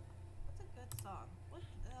delivery! That's a good song. What?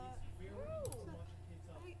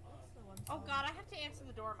 What's the one Oh song? god, I have to answer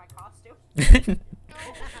the door in my costume.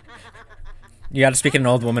 You gotta speak in an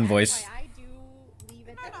old woman voice. I do leave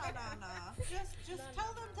it. No. Just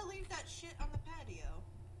tell them to leave that shit on the patio.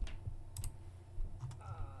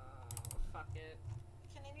 Fuck it.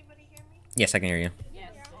 Can anybody hear me? Yes, I can hear you.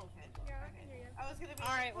 Yes. Okay. Yeah, I can hear you. I was gonna be.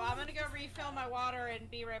 Alright, well, I'm gonna go refill my water and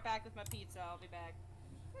be right back with my pizza. I'll be back.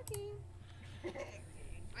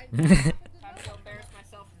 I Mhm. happen to Time to know, go embarrass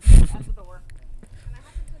myself at the door. and I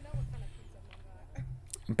happen to know what kind of pizza I'm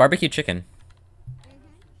gonna. Barbecue chicken.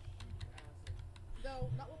 Though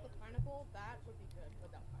not with the pineapple, that would be good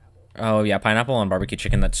without pineapple. Oh yeah, pineapple on barbecue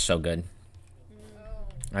chicken. That's so good. Oh.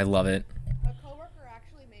 I love it. A coworker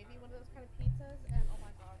actually made me one of those kind of pizzas, and oh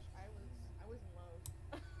my gosh, I was in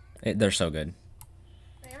love. They're so good.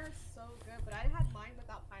 They are so good, but I had mine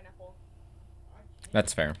without pineapple.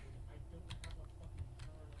 That's fair.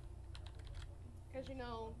 Because you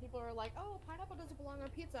know, people are like, "Oh, pineapple doesn't belong on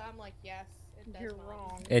pizza." I'm like, "Yes, it does." You're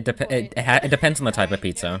wrong. It depends on the type of Alright,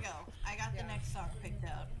 there pizza. we go. I got the next song picked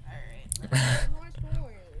out. Alright.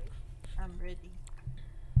 I'm ready.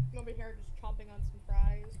 I'm over here just chomping on some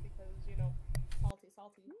fries because you know,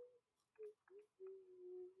 salty.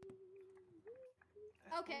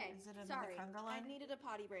 Okay, Is it another sorry. conga I line? needed a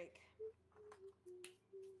potty break.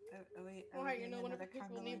 Oh wait. Well, are we hey, you know, doing whenever another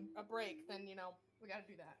people conga need line? a break, then you know, we gotta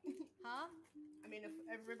do that. Huh? I mean, if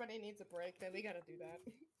everybody needs a break, then we gotta do that.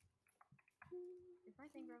 Is my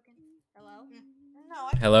thing broken? Hello? No.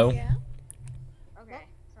 I Hello. Yeah. Okay,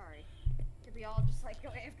 sorry. Did we all just like go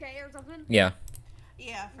AFK or something? Yeah.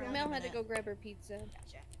 Yeah. For Mel a had to minute. go grab her pizza.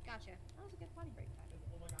 Gotcha. That was a good potty break time.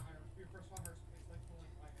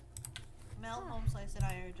 Mel, Homeslice, and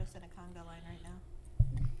I are just in a conga line right now.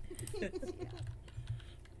 It's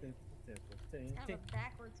kind of a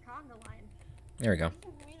backwards conga line. There we go. What do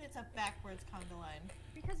you mean it's a backwards conga line?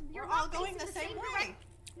 Because you're We're all not going facing the same way.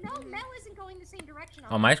 No, Mel isn't going the same direction.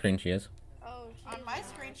 On my screen, she is. Oh, On my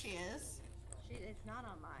screen, she is. It's not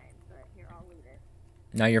on mine, but here, I'll leave it.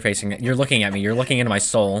 Now you're facing it. You're looking at me. You're looking into my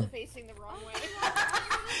soul. Facing the wrong way.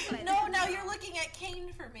 No, now you're looking at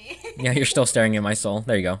Kane for me. Yeah, you're still staring at my soul.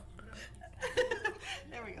 There you go.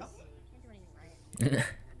 There we go. You're doing it right.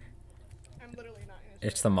 I'm literally not in a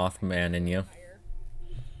It's the Mothman in you.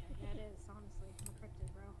 Yeah, it is, honestly. I'm a cryptid,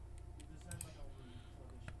 bro.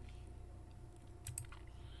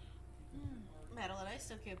 Madilyn, I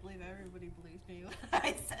still can't believe everybody believes me when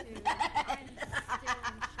I said Dude, that. I'm still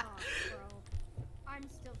in shock, bro. I'm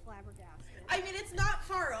still flabbergasted. I mean, it's not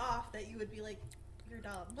far off that you would be like, you're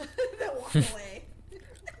dumb. Then walk away.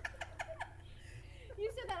 You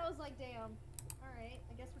said that, I was like, damn. Alright,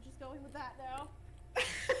 I guess we're just going with that now.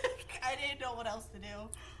 I didn't know what else to do.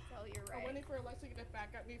 Oh, you're right. I'm waiting for Alexa to get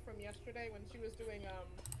back at me from yesterday when she was doing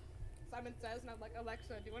Simon Says, and I'm like,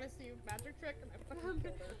 Alexa, do you want to see a magic trick? And I fucking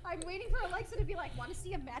killed her. I'm waiting for Alexa to be like, want to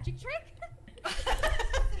see a magic trick?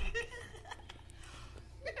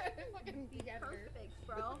 Fucking get her. Perfect,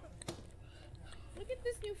 bro. Look at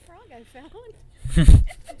this new frog I found.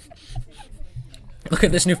 Look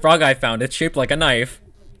at this new frog I found. It's shaped like a knife.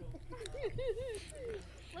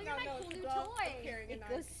 Look at my cool new toy. It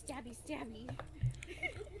goes stabby stabby.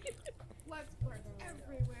 Blood squirts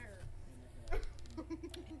everywhere.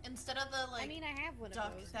 Instead of the like I mean, I have one of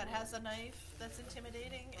duck those. that has a knife that's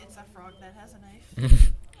intimidating, it's a frog that has a knife.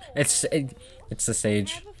 It's the I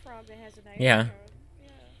sage. have a frog that has a knife. Yeah.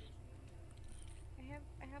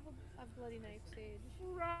 I have a bloody knife sage.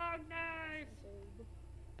 Frog knife.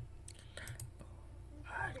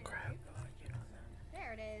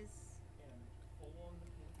 There it is.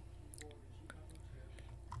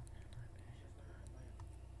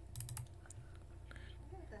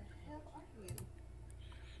 What the hell are you?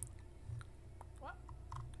 What?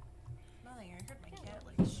 Nothing. I heard my cat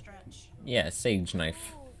like stretch. Yeah, sage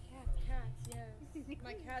knife. Oh, cats, yes.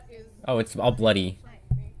 My cat is. Oh, it's all bloody.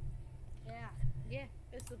 Yeah. Yeah,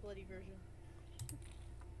 it's the bloody version.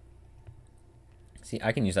 See,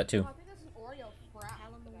 I can use that too. Oh, I think that's an Oreo frap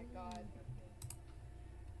that I got.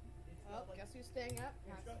 Well, guess who's staying up?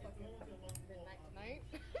 Past fucking midnight tonight.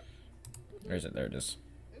 Where is it? There it is.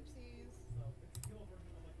 Oopsies.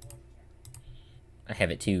 I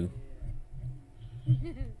have it too.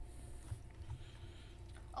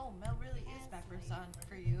 Oh, Mel really is backwards on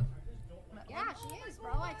for you. Yeah, she is,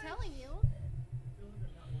 bro. I'm telling you.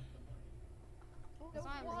 That's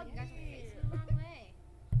why I'm like, you guys are facing the wrong way.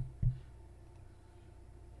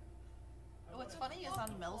 What's funny is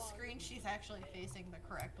on Mel's screen, she's actually facing the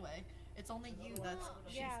correct way. It's only you that's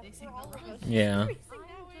she's facing the wrong way. Yeah. I'm just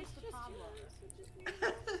a problem.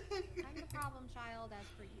 I'm the problem child as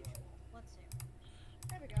per usual. Let's see.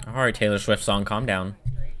 There we go. Alright, Taylor Swift song, calm down.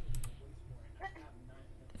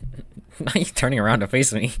 Now he's turning around to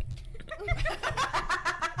face me.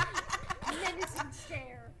 Menacing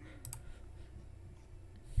stare.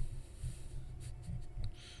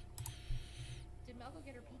 Did Mel go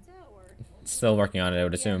get her pizza or? Still working on it, I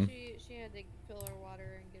would assume. Yeah, she had to fill her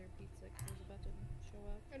water and get her pizza because it was about to show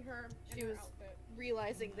up. And her, She and her was outfit.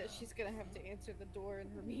 realizing that she's gonna have to answer the door in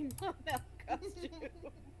her meme mom costume.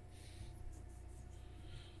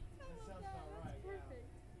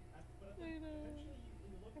 I know.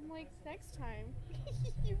 I'm like, next time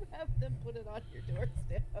you have them put it on your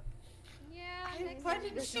doorstep. Yeah. next Why time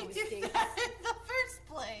didn't there's she no do escape. that in the first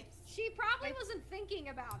place? She probably wasn't thinking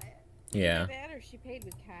about it. Yeah. Either that or she paid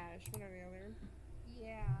with cash, one or the other.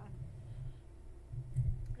 Yeah.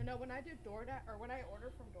 You know, when I do DoorDash, or when I order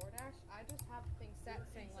from DoorDash, I just have things set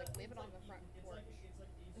saying, like, leave it on the front porch.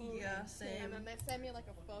 Yeah, same. And then they send me, like,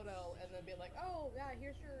 a photo, and they'll be like, oh, yeah,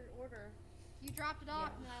 here's your order. You dropped it off,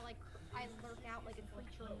 and then I lurk out like a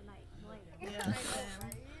creature in the night. I'm like, Yeah, I know, same.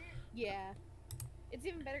 right? Yeah. It's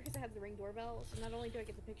even better because it has the Ring doorbell, so not only do I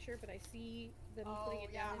get the picture, but I see them putting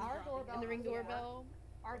it down our doorbell. and the Ring doesn't work. doorbell.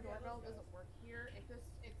 Our doorbell doesn't work here. It's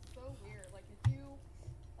so weird. Like, if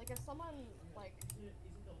someone, like,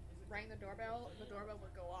 rang the doorbell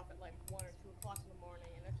would go off at, like, 1 or 2 o'clock in the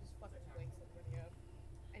morning, and it just fucking wakes everybody up.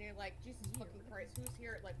 And you're like, Jesus fucking Christ, who's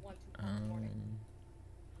here at, like, 1, 2 o'clock in the morning?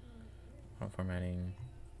 Formatting.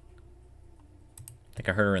 I think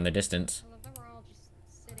I heard her in the distance. I love that we're all just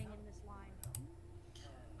sitting in this line.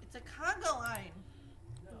 It's a conga line.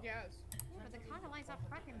 Yes. But the conga line's not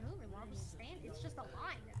fucking moving. We're all just standing. It's just a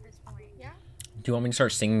line at this point. Yeah. Do you want me to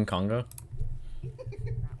start singing conga?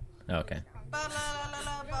 Oh, okay.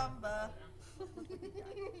 Ba-la-la-la-bamba.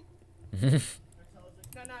 No, it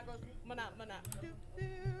goes, mana.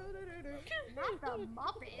 Not the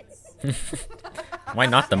Muppets. Why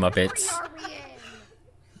not the What Muppets? country are we in?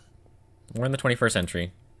 We're in the 21st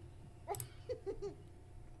century.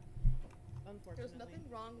 There's nothing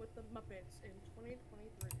wrong with the Muppets in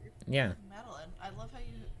 2023. Yeah. Madilyn, I love how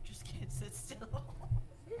you just can't sit still.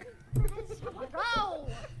 Go!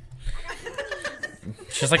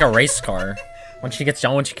 She's like a race car. When she gets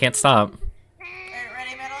going, she can't stop. Alright,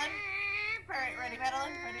 ready, Madilyn? Alright, ready,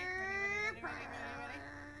 Madilyn? Ready?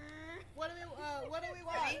 What do we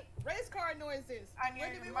want? Ready? Race car noises. On your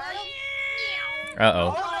When do we mark. want?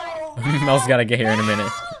 Uh-oh. Oh! Mel's gotta get here in a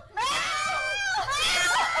minute.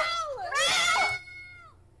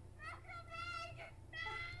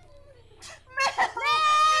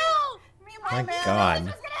 My God.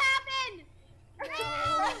 What's gonna happen?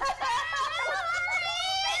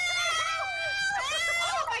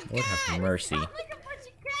 Lord have mercy. Like a bunch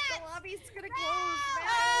of cats.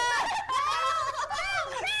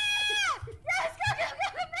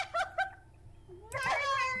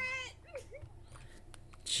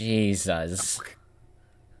 Jesus.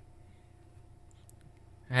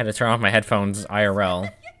 I had to turn off my headphones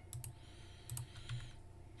IRL.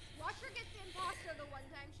 Watch her get the imposter the one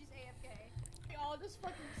time she's AFK. We all just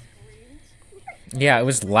fucking screamed. Yeah, it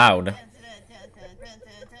was loud. Oh.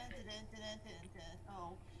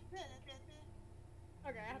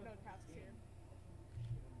 Okay, I have no tasks here.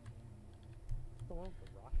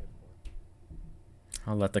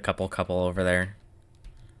 I'll let the couple over there.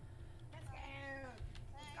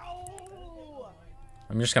 No!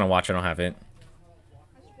 I'm just gonna watch. I don't have it.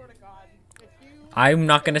 I swear to God. If you... I'm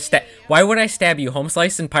not gonna stab. Why would I stab you?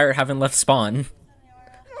 Homeslice and Pirate haven't left spawn.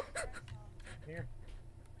 Here.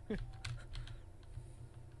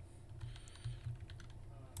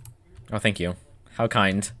 Oh, thank you. How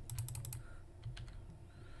kind.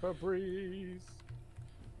 Febreze.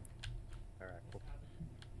 Alright, cool.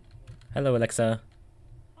 Hello, Alexa.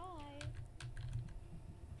 Hi.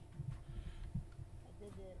 I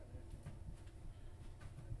did it.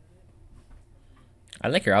 I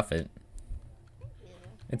like your outfit. Thank you.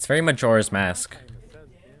 It's very Majora's Mask.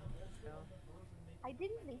 I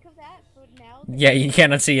didn't think of that, but now that Yeah, you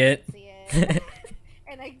cannot see it. I see it,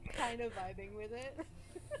 and I'm kind of vibing with it.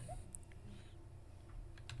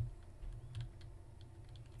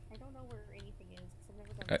 I don't know where anything is because I've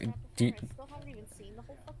never done this map do before. you- I still haven't even seen the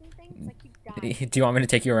whole fucking thing because I keep dying. Do you want me to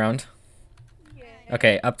take you around? Yeah.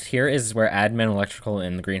 Okay, up here is where admin, electrical,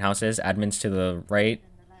 and the greenhouse is. Admin's to the right.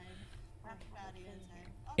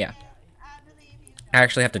 Yeah. I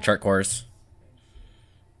actually have to chart cores.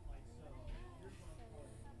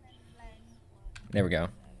 There we go.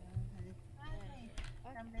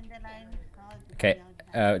 Okay,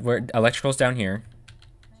 where electrical's down here.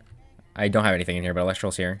 I don't have anything in here, but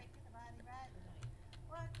electrical's here.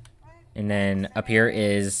 And then up here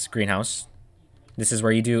is greenhouse. This is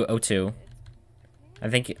where you do O2. I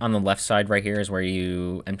think on the left side right here is where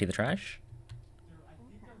you empty the trash.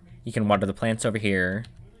 You can water the plants over here.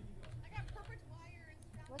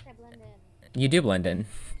 Look, I blend in. You do blend in.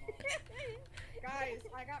 Guys,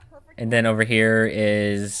 I got perfect... And then over here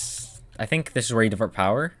is... I think this is where you divert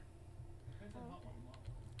power.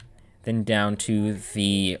 Then down to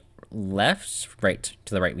the left. Right.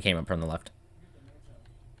 To the right. We came up from the left.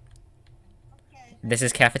 This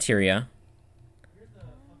is cafeteria.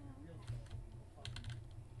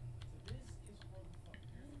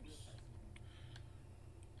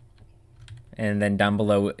 And then down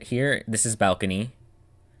below here, this is balcony.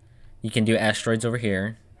 You can do asteroids over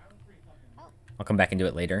here. I'll come back and do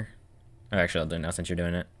it later. Oh, actually, I'll do it now since you're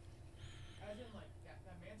doing it. I'm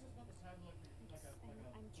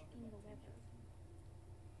checking the weather.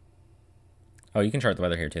 Oh, you can chart the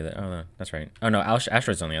weather here too. Oh, no, that's right. Oh no,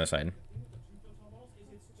 asteroids on the other side.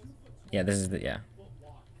 Yeah, this is the yeah.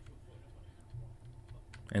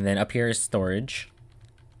 And then up here is storage.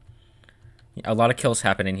 A lot of kills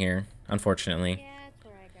happen in here, unfortunately. Yeah, that's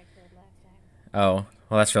where I got killed last time. Oh,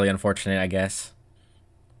 well, that's really unfortunate, I guess.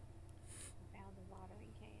 Found the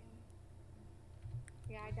watering can.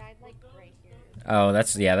 Yeah, I died like right here. Oh,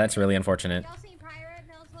 that's really unfortunate. Y'all seen Pirate?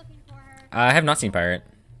 Mel's looking for her. I have not seen Pirate.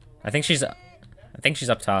 I think she's up top. Okay,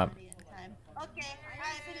 I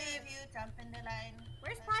believe you. Jump in the line.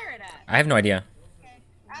 Where's Pirate at? I have no idea. Okay,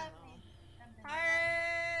 jump in the line.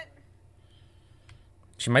 Pirate!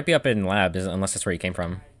 She might be up in lab, unless that's where you came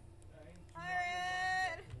from.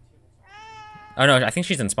 Pirate! Oh no, I think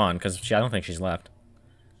she's in spawn because I don't think she's left.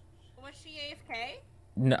 Was she AFK?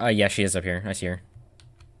 No, yeah, she is up here. I see her.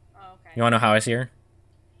 Oh, okay. You wanna know how I see her?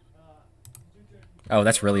 Oh,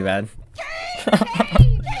 that's really bad. Kane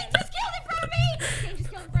just killed in front of me! Kane just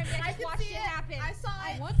killed in front of me. I just watched it happen. I saw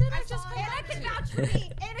it. What did I I just saw come it. Anna back can to? vouch for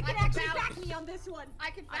me. Anna I can can actually vouch. back me on this one.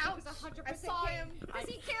 I can I vouch. think it was 100% I saw Kane. him. Because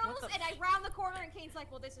he kills, what the- and I round the corner, and Kane's like,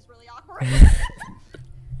 well, this is really awkward.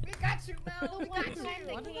 We got you, Mel. We got One time you.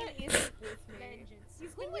 that What did Kane I- isn't with vengeance. He's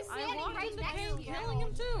literally I standing walked right into next Kane to you. killing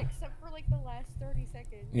him too. Except for like the last 30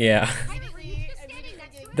 seconds. Yeah. Pirate, were you just standing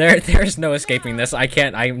next to him? There's no escaping this.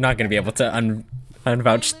 I'm not gonna be able to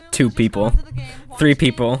unvouch two people. 3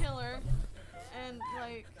 people. And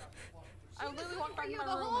like, I literally walked For back you to the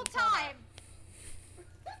my room whole and saw that. time.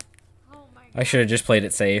 Oh my god. I should have just played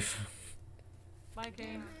it safe. Bye,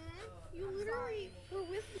 Kane. You literally were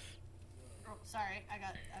with me. Oh, sorry. I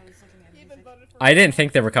was looking at He music. even voted for I didn't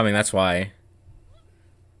think they were coming. That's why.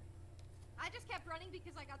 I just kept running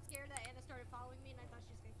because I got scared that Anna started following me and I thought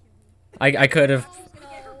she was gonna kill me. I could have. She was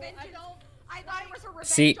gonna get her vengeance. I don't. I thought it was her revenge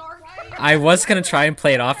See, arc. I was gonna try and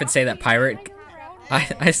play it off and say that Pirate.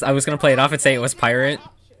 I was gonna play it off and say it was Pirate.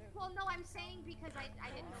 Well, no, I'm saying because I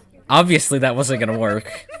didn't know. Obviously, that wasn't gonna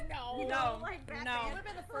work. No. No, like that. no. You would have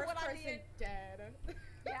been the first person dead.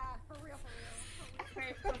 Yeah, for real, for real.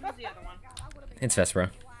 Okay, so It's Vespera.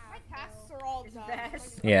 My tasks are all done.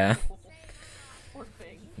 Ves. Yeah. Poor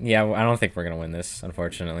thing. Yeah, I don't think we're gonna win this,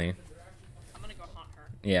 unfortunately. I'm gonna go haunt her.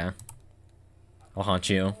 Yeah. I'll haunt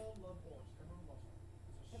you.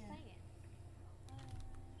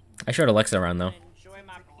 I showed Alexa around, though. Enjoy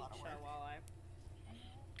my pizza while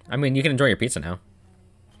I mean, you can enjoy your pizza now.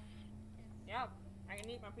 Yeah, I can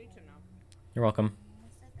eat my pizza now. You're welcome.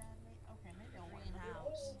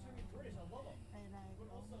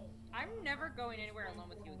 I'm never going anywhere alone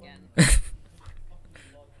with you again.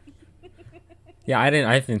 Yeah, I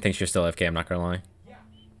didn't think she was still AFK, I'm not gonna lie.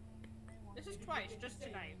 This is twice, just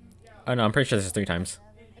tonight. Oh no, I'm pretty sure this is 3 times.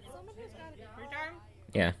 3 times?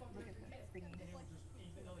 Yeah. Well,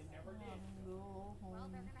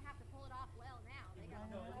 they're gonna have to pull it off well now. They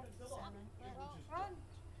gotta Run.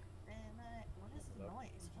 And what is the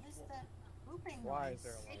noise? What is that whooping noise? Why is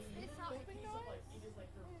there a lot? It's whooping noise.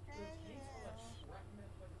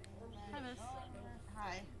 Hi, Miss.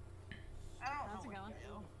 Hi. I don't How's know it what going? to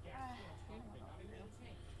do.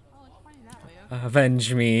 Oh, it's funny that way.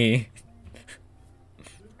 Avenge me.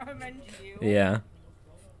 Avenge you. Yeah.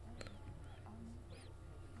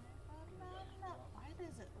 Why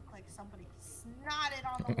does it look like somebody snotted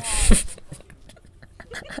on the wall?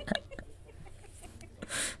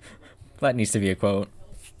 That needs to be a quote.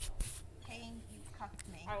 Kane, you cucked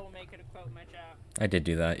me. I will make it a quote in my chat. I did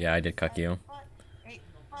do that. Yeah, I did cuck you. Wait, wait,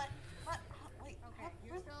 Okay,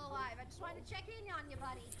 you're still alive. I just wanted to check in on you,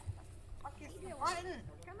 buddy. fuck is the button?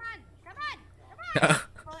 Come on, come on,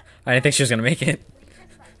 come on. I didn't think she was gonna make it.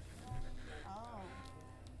 Oh.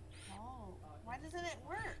 Oh. Why doesn't it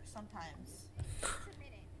work sometimes?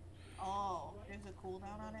 Submit it. Oh, there's a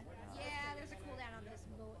cooldown on it? Yeah, there's a cooldown on this.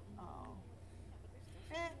 Oh.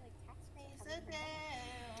 Sit down.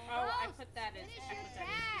 Oh, I put that in. Finish I your put that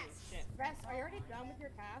task. in. Shit. Vess, are you already done with your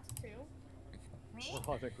task too? Me? We're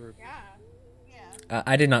all in a group. Yeah. Yeah.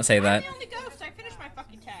 I did not say I'm that. the only ghost. I finished my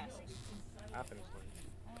fucking task. I finished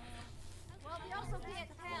mine. Well, we also can't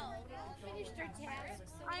tell. We all finished our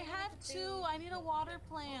tasks. So I have 2. I need a water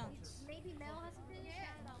plant. maybe Mel hasn't finished.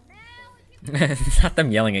 Mel, if you Not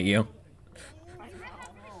them yelling at you. haven't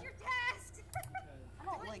finished your task. I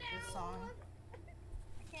don't like this song.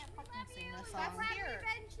 I can't fucking sing this That's song. here.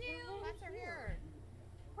 Revenge you. That's her here.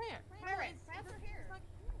 Where? Pirate, that's her here.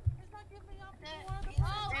 It's not giving me up.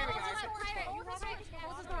 Oh, There we go. it's a pirate. You What's have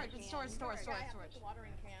the storage? Storage. Yeah, I have the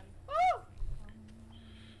watering can. Woo!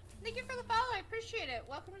 Thank you for the follow. I appreciate it.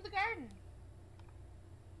 Welcome to the garden.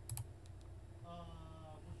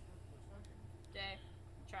 Day.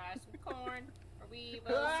 Try some corn, or we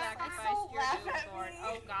will sacrifice Don't your laugh at newborn. me.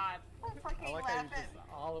 Oh God. Don't I fucking like how laugh you at just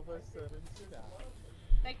all of us said and sit down.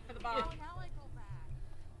 Thank you for the bomb. Now I go back.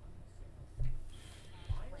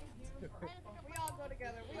 We all go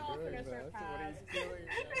together. We all Doing finish our that. What are task. you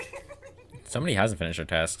doing? Somebody hasn't finished their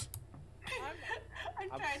task.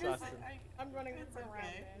 I'm I'm trying to sussing. I'm running It's around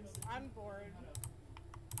okay. this. I'm bored.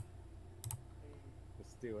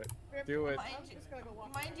 Let's do it. Do it. Mind I'm you, just gonna go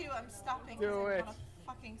walk. mind you, I'm stopping Do because I it. want a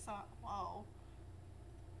fucking song. Whoa.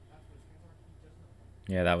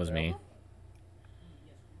 Yeah, that was me.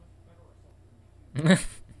 I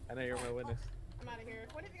know you're my witness. I'm out of here.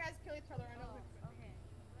 What if you guys kill each other? I know. Okay.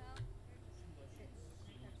 Well,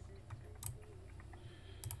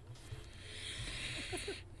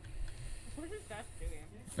 What is that doing?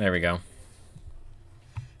 There we go.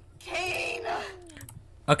 Kane!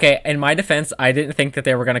 Okay, in my defense, I didn't think that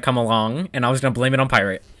they were gonna come along, and I was gonna blame it on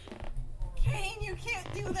Pirate. Kane, you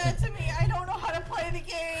can't do that to me. I don't know how to play the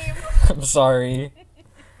game. I'm sorry.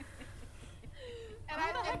 And I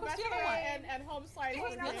and Vespera and Homeslice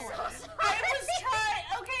was I'm there. so sorry. I was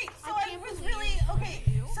trying. Okay, so I was really okay.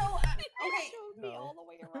 So okay. No.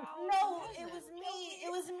 No, it was me.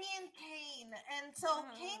 It was me and Kane. And so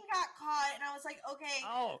Kane got caught, and I was like, okay,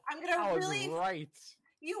 Oh, I'm I gonna was really. right.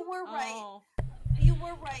 You were right. Oh. You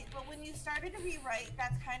were right. But when you started to rewrite,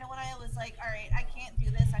 that's kind of when I was like, all right, I can't do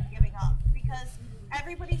this. I'm giving up because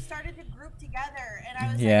everybody started to group together, and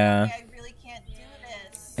I was Yeah. like, okay, I really can't do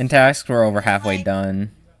this. And tasks were over halfway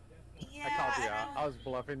done. Yeah, I called you and out. I was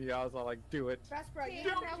bluffing you. I was all like, do it. Vespera, you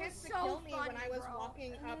Damn, didn't that get was to so kill me when funny, I was bro.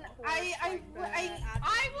 walking up towards I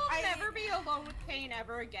I will never be alone with Kane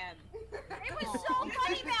ever again. it was so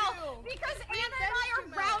funny, Mel, because Anna and I are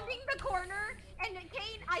rounding the corner, and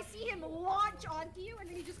Kane, I see him launch onto you, and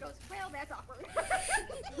then he just goes, "Well, that's awkward."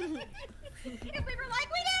 And we were like,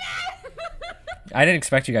 "We did it!" I didn't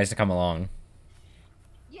expect you guys to come along.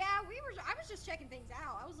 Yeah, we were. I was just checking things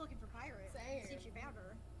out. I was looking for Pirate. Same. See if she found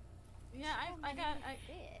her. Yeah, I got.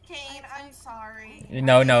 Kane, I'm sorry.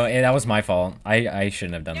 No, that was my fault. I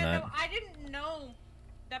shouldn't have done Yeah, that. no, I didn't know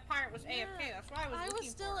that pirate was AFK. That's why I was I was looking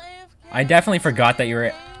still for him. AFK. I definitely forgot that you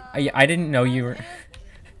were. I didn't know you were.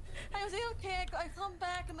 I was AFK. I come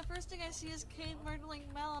back, and the first thing I see is Kane murdering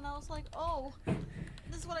Mel, and I was like, oh,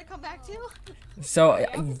 this is what I come back to? So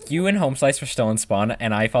you and Homeslice were still in spawn,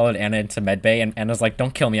 and I followed Anna into medbay, and Anna's like,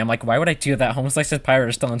 "Don't kill me." I'm like, "Why would I do that? Homeslice and pirate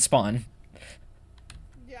are still in spawn."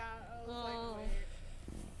 Yeah, I was like, wait.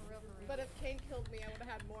 But if Kane killed me, I would have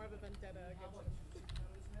had more of a vendetta against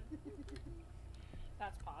him.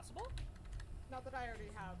 That's possible. Not that I already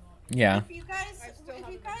have. Yeah. If you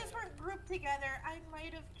guys weren't grouped together, I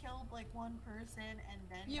might have killed like one person and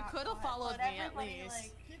then. You got could have caught, followed but me at everybody, least.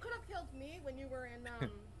 Like, You could have killed me when you were in admin.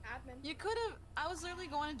 You could have. I was literally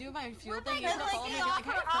going to do my field We're thing. You could have like, followed me you and been like,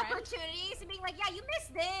 offer hey, friend. opportunities and being like, yeah, you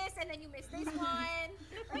missed this, and then you missed this one.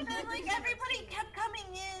 and then like everybody kept coming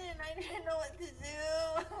in and I didn't know what to do.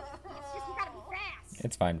 It's just you gotta be fast.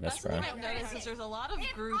 It's fine, That's Vespera. what I've noticed is there's a lot of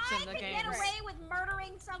If groups I in the can game. get away with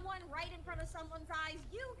murdering someone right in front of someone's eyes,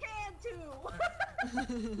 you can too.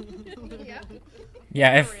 Yeah.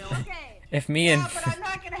 Yeah. Okay. If me and. Yeah, but I'm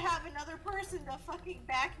not gonna have another person to fucking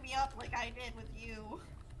back me up like I did with you.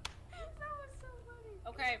 That was so funny.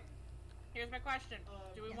 Okay, here's my question.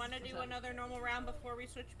 Do we want to do another normal round before we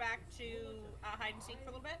switch back to hide and seek for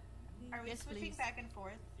a little bit? Are we Yes, switching please. back and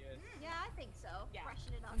forth? Yeah, I think so. Yeah.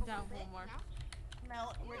 Freshen it up I'm a down little for bit. one more.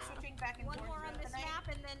 No, we're switching back and One forth. more on this tonight. map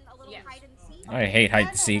and then a little Yes. hide and seek. I hate hide and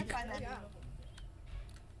Yeah, no, seek. that's fine then. Yeah.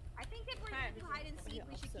 I think if we're gonna do hide and seek,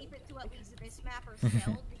 we should keep it to at least this map or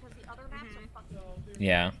Spelled because the other maps are fucking.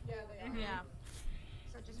 Yeah. Yeah, they are. Yeah.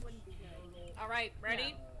 So it just wouldn't be good. All right,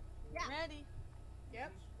 ready? Yeah. Ready.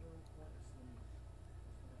 Yep.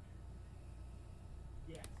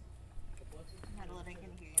 Madilyn, I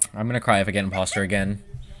can hear you. I'm gonna cry if I get imposter again.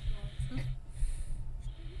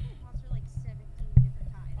 Imposter like 17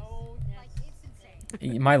 different times. Oh, Like it's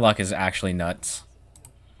insane. My luck is actually nuts.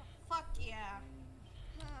 Fuck yeah.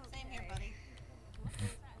 Same here, buddy.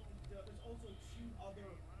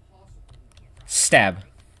 Stab.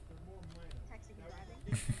 Texting and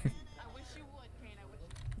driving. I wish you would, Kane. I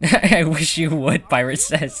wish. I wish you would, pirate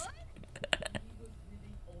says.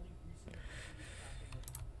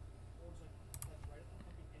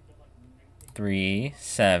 3,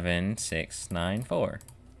 7, 6, 9, 4.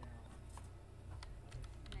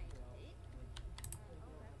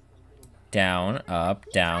 Down, up,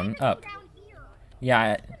 down, up. Down here.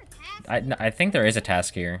 Yeah, Is it a task? I think there is a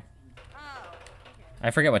task here. Oh.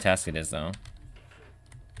 I forget what task it is though.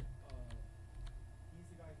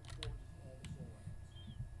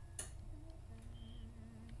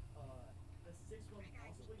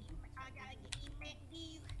 I gotta get you back to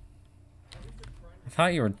you. I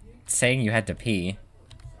thought you were saying you had to pee.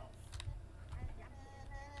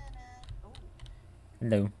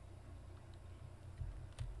 Hello.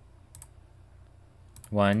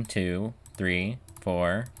 1, 2, 3,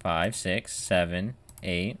 4, 5, 6, 7,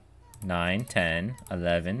 8, 9, 10,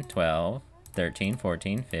 11, 12, 13,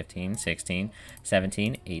 14, 15, 16,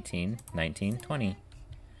 17, 18, 19, 20.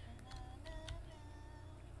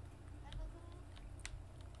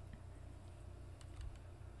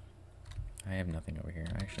 I have nothing over here.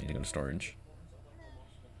 I actually need to go to storage.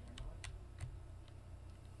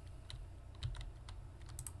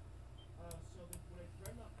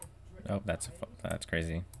 Oh, that's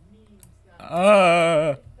crazy.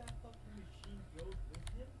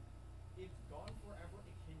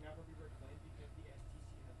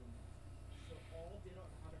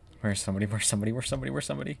 Where's somebody? Where's somebody? Where's somebody? Where's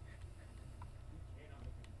somebody?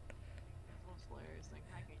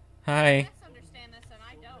 Hi. I understand this and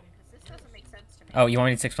I don't, because this doesn't make sense to me. Oh, you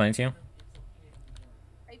want me to explain it to you?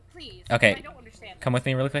 Please. Okay. I don't understand. Come with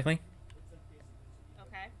me really quickly.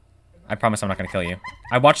 Okay. I promise I'm not gonna kill you.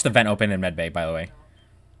 I watched the vent open in medbay, by the way.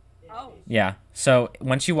 Oh. Yeah. So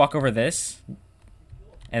once you walk over this,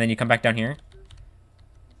 and then you come back down here,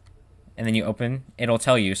 and then you open, it'll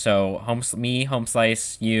tell you. So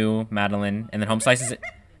Homeslice, you, Madilyn, and then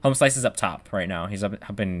Homeslice is up top right now. He's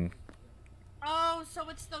up in. Oh, so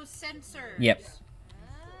it's those sensors. Yep.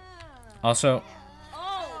 Also,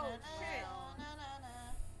 Oh.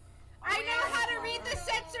 I know how to read the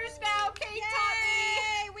sensors now. Kate taught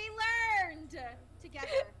Yay! We learned together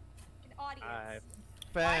in audience. I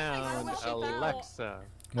Why found was she found? Alexa.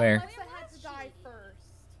 where? Alexa had to die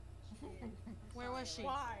first. Where was she?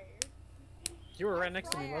 Why? You were right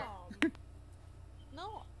next to me, look. From?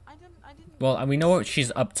 No, I didn't. Well, we know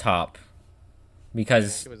she's up top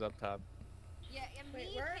because She was up top. Yeah, and Wait,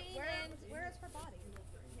 me, where Kane, and is her body?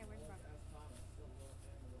 yeah, where's her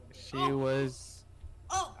body? She was.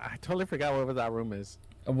 Oh, I totally forgot what that room is.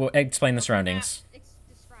 we'll explain the surroundings.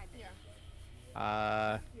 Describe it.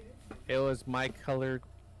 Yeah. It was my colored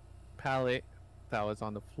pallet that was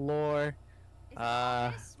on the floor. Is it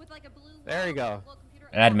office with like a blue There you go. little computer?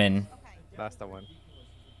 Admin. Okay. That's the one.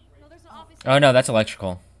 No, there's an office. Oh no, that's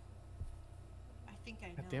electrical. I think I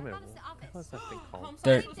know. God damn it. I thought it's the office. What was that thing called? Home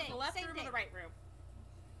There- slice was the left room or the right room?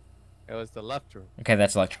 It was the left room. Okay,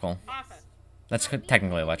 that's electrical. Office. That's So me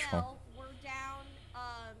technically and electrical. Mel were down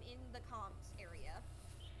in the comms area.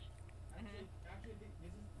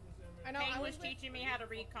 I know. Kane I was with, teaching me how to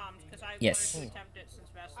read comms because I Yes. wanted to attempt it since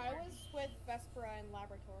Vespera. I was with Vespera in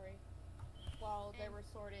laboratory while they were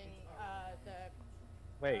sorting the.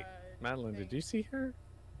 Wait, uh, Madilyn, did thing. you see her?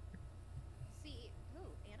 See who?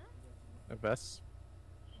 Anna? Vess?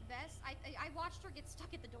 Vess? I watched her get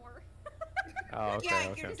stuck at the door. Oh, okay, Yeah,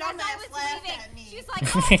 okay. your As I dumbass was laughed leaving, at me. she's like,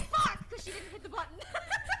 "Oh fuck," because she didn't hit the button.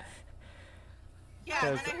 Yeah,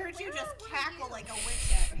 and then I heard you just cackle like a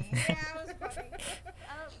witch at me. Yeah, it was funny.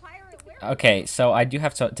 Pirate, where? Okay, so I do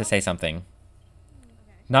have to say something. Okay.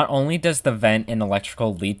 Not only does the vent in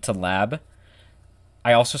electrical lead to lab,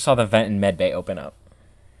 I also saw the vent in medbay open up.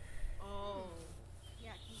 Oh.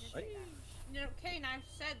 Yeah, he did What? say that. You know, Kane, I've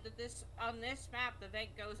said that on this map, the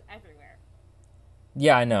vent goes everywhere.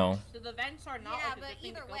 Yeah, I know. So the vents are not Yeah, like a but good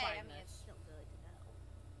thing either to go way, by I in mean, it's this. still good to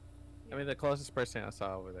know. I mean, the closest person I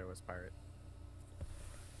saw over there was Pirate.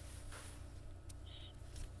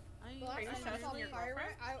 The Are last you time I saw assessing your Pirate,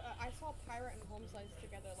 girlfriend? I saw Pirate and Homeslice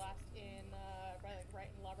together last in right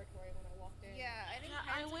in laboratory when I walked in. Yeah, I think Yeah,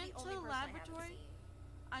 I Pirate's went the to only person I haven't laboratory.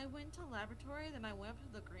 seen. I went to laboratory, then I went up to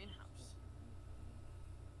the greenhouse.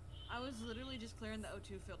 I was literally just clearing the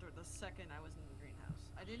O2 filter the second I was in the greenhouse.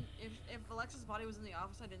 I didn't. If Alexa's body was in the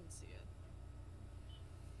office, I didn't see it.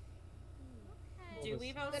 Okay. Do you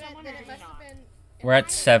leave out Then someone it or do you must have not? been. We're at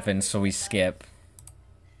 7, so we skip.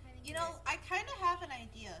 You know, I kind of have an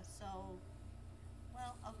idea, so.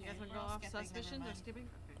 Well, okay. You guys want to we're go all off skipping, never suspicion or mind. skipping?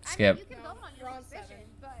 Okay. I Skip. mean, you can No, vote on we're your on suspicion,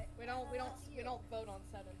 7. but We don't vote on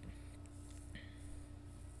 7.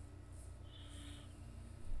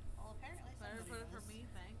 Well, apparently Sorry somebody for was. me,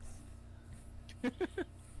 thanks.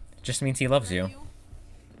 Just means he loves Love you.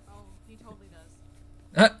 Oh, he totally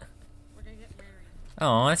does. Uh, We're gonna get married.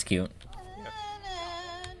 oh, that's cute.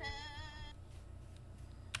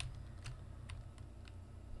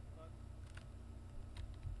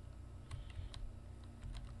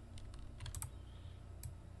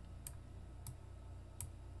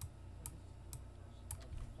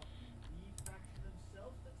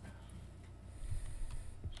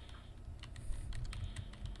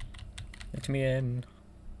 Let me in.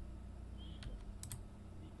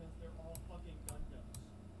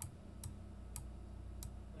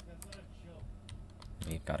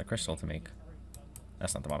 You've got a crystal to make.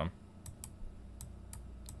 That's not the bottom.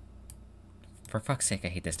 For fuck's sake, I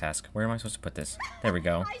hate this task. Where am I supposed to put this? There we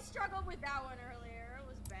go. I struggled with that one earlier. It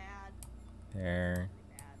was bad. There.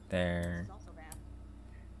 Really bad. There. This is also bad.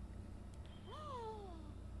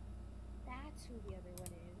 That's who the other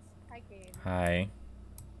one is. Hi, Kane. Hi.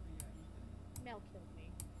 Mel killed me.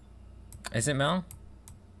 Is it Mel?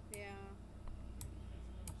 Yeah.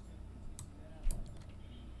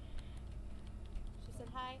 She said,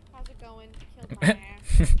 "Hi, how's it going?" Killed my ass.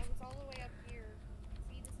 I was all the way up here.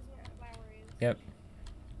 See, this is where the flower is. Yep.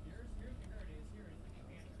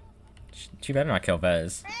 She better not kill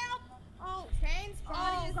Vez. Help! Oh, Kane's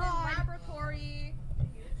body is in laboratory.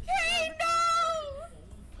 Kane,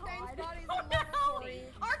 no! Kane's body's in Oh, no! laboratory.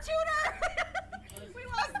 Our tutor! We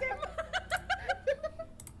lost him!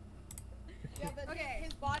 Yeah, but Okay.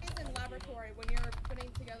 his body's in laboratory when you're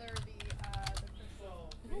putting together the crystal.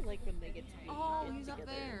 I don't like when they get to be Oh, get he's up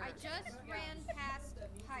together. there. I just ran past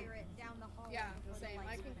Pirate down the hall. Yeah, before the same. I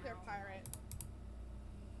lights can went clear out. Pirate.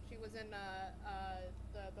 She was in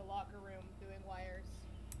the locker room doing wires.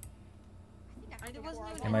 I think I wasn't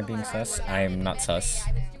even Am I in the being laboratory. sus? I am not sus.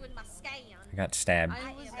 I was doing my scan. I got stabbed.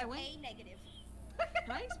 I I was. am I went. A negative.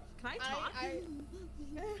 Can I talk?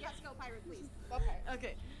 Yes, go Pirate, please. Okay.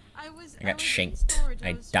 Okay. I was I got in shanked. storage, I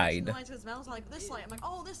was fixing died. the lights 'cause Mel was like, this light. I'm like,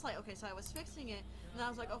 oh, this light. Okay, so I was fixing it, and I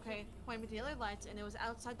was like, okay, point me to the other lights, and it was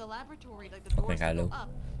outside the laboratory, like the doors that go hello. up.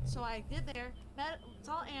 So I did there,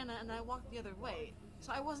 saw Anna, and I walked the other way.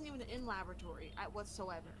 So I wasn't even in laboratory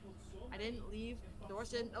whatsoever. I didn't leave. The doors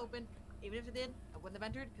didn't open. Even if it did, I wouldn't have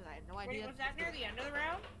entered because I had no Wait, idea. was that near the end of the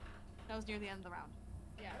round? That was near the end of the round.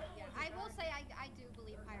 Yeah. I will say I do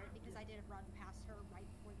believe Pirate because I did run past her right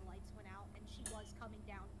before the lights went out, and she was coming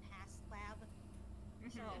down past lab.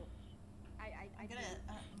 So, I I'm gonna.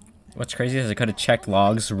 What's crazy is I could have checked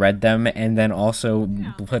logs, read them, and then also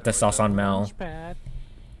put the sauce on Mel. Launchpad.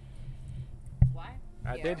 What?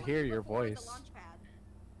 I Yeah. did hear your before the voice. launch pad.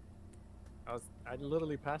 I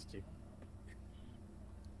literally passed you.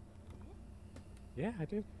 Yeah, I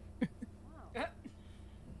did.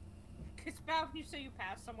 It's bad when you say you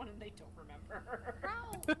passed someone and they don't remember. Bro,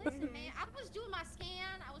 listen, man. I was doing my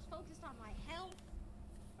scan. I was focused on my health.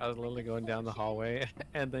 I was literally going down the hallway,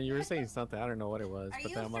 and then you were saying something. I don't know what it was, Are but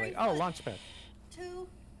you then I'm like, 3 oh, foot launchpad. 2?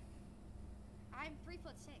 I'm 3'6".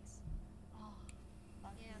 Oh,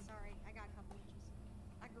 fuck Yeah, me. sorry. I got a couple inches.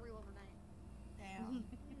 I grew overnight. Damn. Are we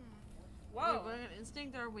Whoa. voting on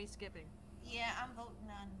instinct or are we skipping? Yeah, I'm voting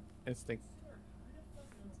on. Instinct.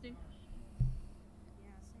 Instinct.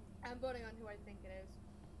 Yeah, same. I'm voting on who I think it is.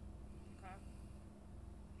 Okay. I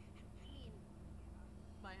mean,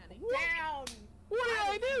 Bye, honey. Down! What did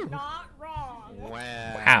I do? Not wrong!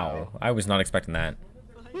 Wow, I was not expecting that.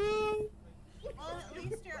 Well, at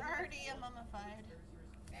least you're already a mummified.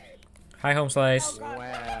 Hi, Homeslice. God.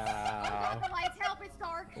 Wow. the lights help. It's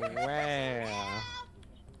dark. Wow.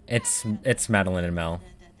 It's Madilyn and Mel.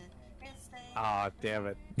 Aw, damn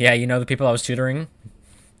it. Yeah, you know the people I was tutoring?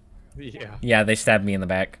 Yeah. Yeah, they stabbed me in the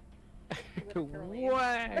back.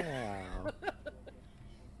 Wow.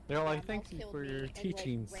 They're like, thank you for your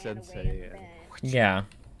teaching, Sensei. Yeah.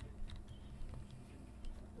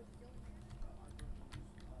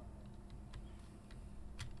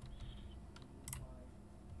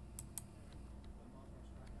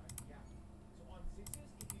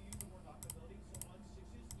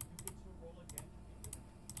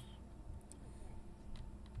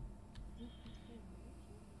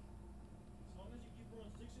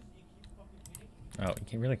 Oh, you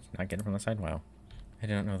can really not get it from the side? Wow. I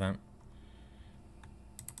didn't know that.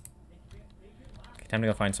 Okay, time to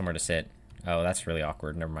go find somewhere to sit. Oh, that's really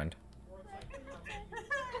awkward. Never mind.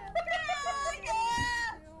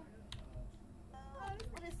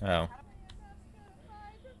 Oh. Ah,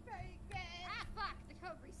 fuck. The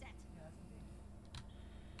code reset.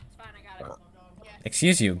 It's fine, I got it.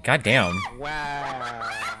 Excuse you. Goddamn. Wow.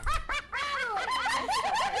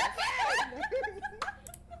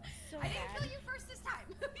 I didn't kill you first this time.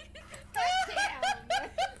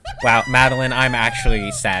 Wow, Madilyn, I'm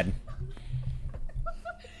actually sad. Dude,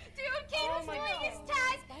 Kane was doing his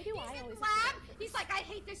task. Why do He's I in always lab. He's like, I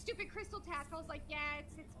hate this stupid crystal task. I was like, yeah,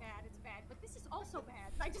 it's bad. But this is also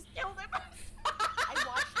bad. I just killed him. I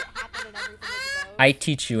watched it happen and everything was go. I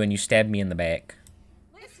teach you and you stab me in the back.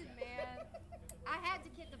 Listen, man. I had to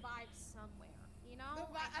get the vibes somewhere. You know?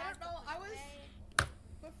 I don't know. I was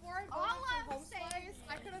before I All voted for I'm saying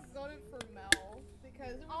Homeslice, I could have voted for Mel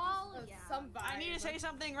because there was just some vibe. I need to say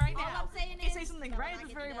something right All now. I'm saying I need to say is, something no, right I at this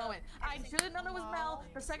get very to know moment. I should have known it was Mel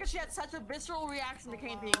the second she had such a visceral reaction to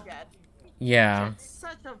Kane being dead. Yeah.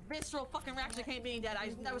 Such a visceral fucking reaction to Kane being dead. I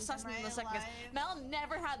was such in Am I the second. alive? Mel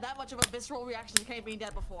never had that much of a visceral reaction to Kane being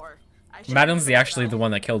dead before. Madilyn's actually the one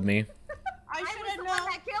that killed me. I I should was have the known. one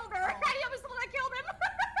that killed her. I was the one that killed him.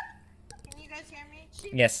 Can you guys hear me?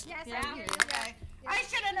 Yes. Yes, Yeah. I hear you. Okay. I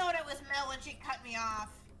should have known it was Mel when she cut me off.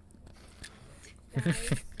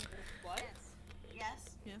 What?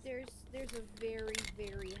 Yes. There's a very,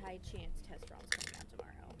 very high chance Testosterone's coming out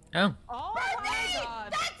tomorrow. Oh. Oh my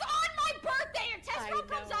god. That's on my birthday. If I Testosterone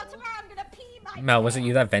comes out know. tomorrow, I'm gonna pee my Mel, was it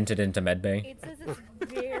you that vented into medbay? It says it's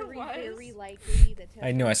very, was. very likely that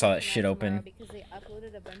I knew I saw that Testosterone's shit coming out tomorrow open. because they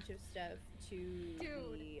uploaded a bunch of stuff to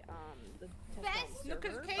the Best Testosterone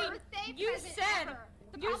Because server. Kane, birthday you present said, ever.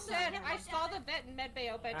 The you problem said, is I saw the vet and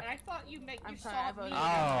medbay open, and I thought you I'm you sorry, saw I me. voted and I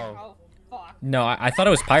was like, Oh. oh, fuck. No, I thought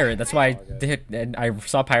it was Pirate. That's why I did. And I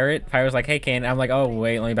saw Pirate. Pirate was like, hey, Kane. I'm like, oh,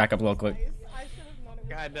 wait, let me back up real quick. I should have known it was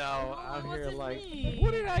God, no. I'm what's here his like, name?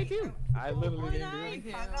 what did I do? I literally What did didn't do I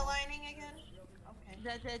anything. do? Conga lining again? Okay.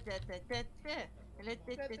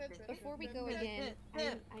 Before we go again, I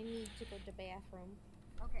need to go to the bathroom.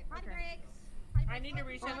 Okay, potty Okay. breaks. I need to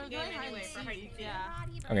reset the we're game going hide anyway and for seek, hide and seek. yeah.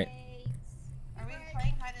 Potty Okay. breaks. Are we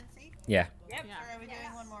playing hide and seek? Yeah. Yep. Yeah. Or are we doing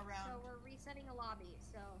Yes. one more So round? we're resetting a lobby.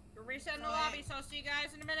 So We're resetting the Alright. lobby, so I'll see you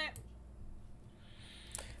guys in a minute.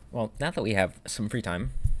 Well, now that we have some free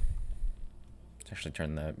time, let's actually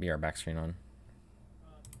turn the VR back screen on.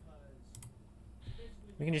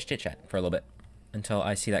 We can just chit chat for a little bit until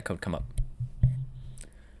I see that code come up.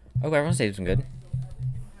 Oh, everyone's day's been good.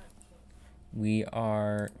 We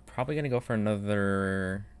are probably gonna go for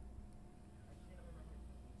another.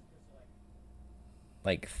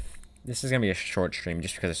 Like, this is gonna be a short stream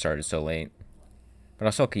just because it started so late, but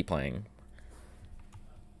I'll still keep playing.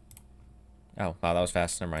 Oh, wow, that was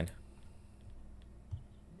fast. Never mind.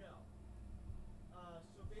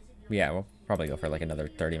 Yeah, we'll probably go for like another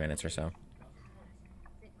 30 minutes or so.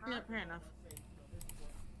 Yeah, fair enough.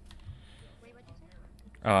 wait, what'd you say?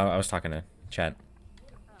 Oh, I was talking to chat.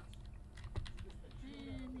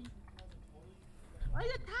 Oh,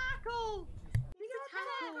 he's a taco! He's a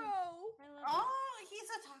taco! Oh, he's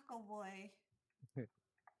a taco boy.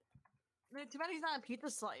 Too bad he's not a pizza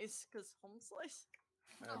slice, because Homeslice.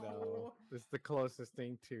 I know. This is the closest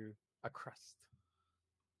thing to a crust.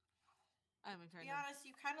 I'm To trying be to honest,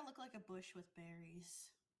 you kind of look like a bush with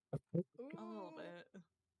berries. a little bit.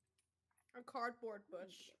 A cardboard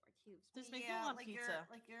bush. Just make me Yeah, want like pizza.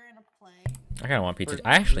 you're in a play. I kind of want pizza. For-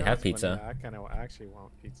 I actually you know have what's funny? pizza. I kind of actually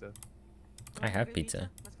want pizza. I Let's go have get pizza.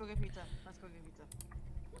 Let's go get pizza. Let's go get pizza.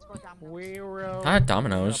 Let's go Domino's. We're Not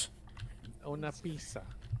Domino's. Una pizza.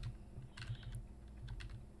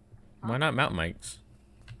 Why not Mountain Mike's?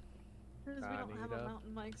 Because we don't have a Anita.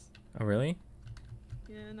 mountain mics. Oh, really?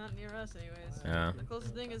 Yeah, not near us anyways. Yeah. The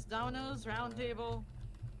closest thing is Domino's, Round Table.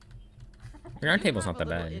 Your round We do table's have not that a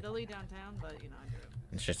little bad. Italy downtown, but you know,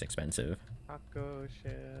 It's just expensive. Taco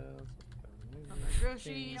shells. from the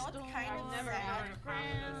grocery You know what's store. kind of I've never sad? ordered from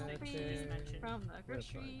those things you just mentioned. From the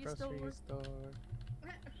grocery store.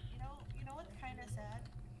 You know what's kind of sad?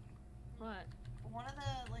 What? One of the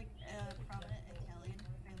prominent Italian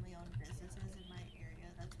family-owned businesses in my area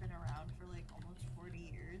that's been around for like almost 40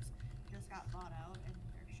 years just got bought out and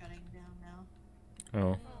they're shutting down now.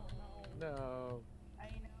 Oh. No.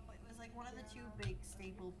 I know it was like one of the two big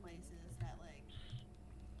staple places that like.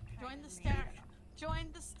 Join kinda the made stack. it. Join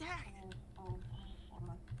the stack. Oh, hold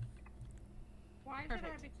on. Why did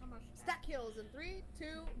I become a Stack kills in 3, 2,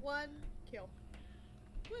 1, kill.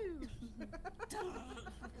 Woo.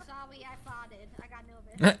 Sorry, I farted. I got no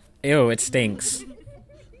of it. Ew, it stinks.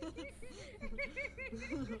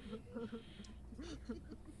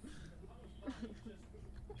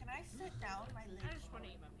 Can I sit down? My legs. I just want to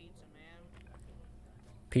eat my pizza, man.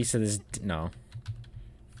 Piece of this. No.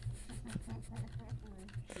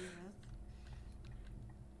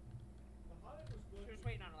 You're just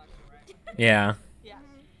waiting on Alexa, right? Yeah. Yeah.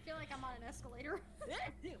 I feel like I'm on an escalator.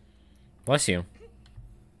 Bless you.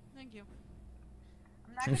 Thank you.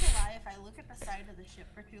 I'm not gonna lie. If I look at the side of the ship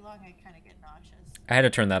for too long, I kind of get nauseous. I had to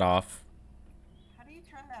turn that off. How do you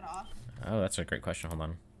turn that off? Oh, that's a great question. Hold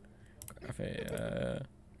on. God damn it.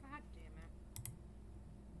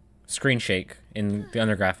 Screen shake in the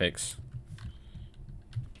under graphics.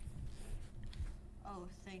 Oh,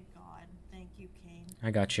 thank God. Thank you, Kane.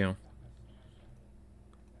 I got you.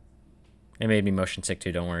 It made me motion sick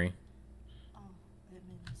too. Don't worry. Oh, it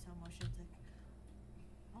made me so motion sick.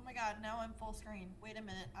 Oh my God, now I'm full screen. Wait a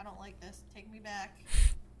minute, I don't like this. Take me back.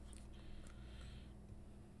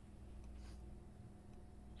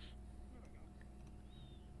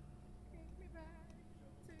 Take me back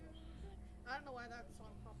to I don't know why that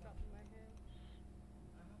song popped up in my head.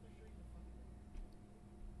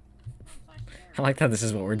 I like that. This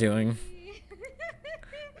is what we're doing.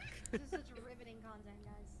 This is such riveting content,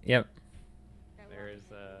 guys. Yep. I love There's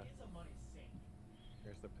it.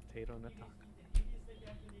 there's the potato and the taco.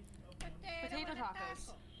 Potato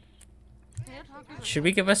tacos. Potato tacos. are Should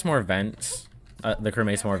we give us more vents? The crew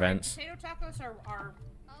makes more vents. Potato tacos are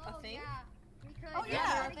Oh, thing? yeah. We could. Oh Yeah,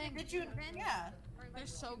 yeah, they're a thing. did you? Yeah. Or, like, They're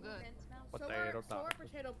so two good. events now. Potato So are taco.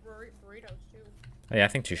 potato burritos too. Oh, yeah, I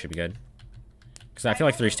think 2 should be good. Because I feel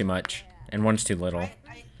like 3's too much, and 1's too little. Yeah.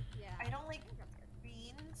 I don't like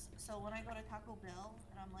beans, so when I go to Taco Bell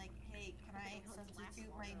and I'm like, hey, can I substitute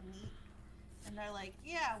my meat? And they're like,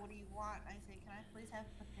 yeah, what do you want? I say, can I please have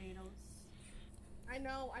potatoes? I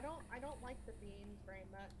know. I don't like the beans very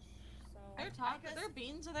much. So Their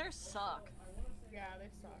beans are there suck. yeah, they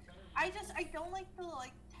suck. I don't like the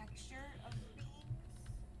texture of beans.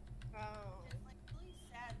 Oh. It's like really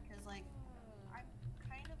sad because like I'm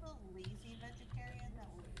kind of a lazy vegetarian that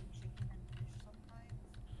will eat chicken and fish sometimes.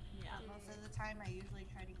 Yeah. Most of the time, I usually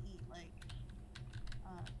try to eat like,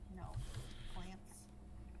 plants.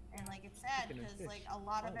 And like it's sad Chicken and because like fish. a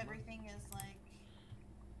lot of Oh, my. everything is like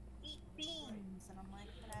eat beans, and I'm like,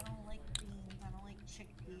 but I don't like beans. I don't like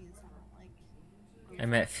chickpeas. I don't like.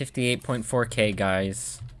 I'm at 58.4k,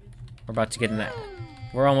 guys. We're about to get an.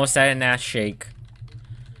 We're almost at an ass shake.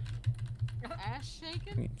 Ass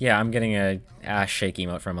shaking? Yeah, I'm getting a ass shake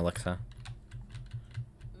emote from Alexa.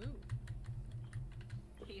 Ooh.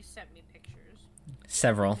 He sent me pictures.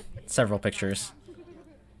 Several pictures. I just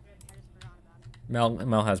forgot about it.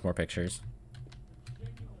 Mel has more pictures.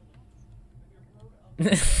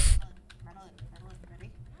 Madeline,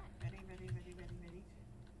 ready? Ready?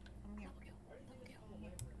 Come here.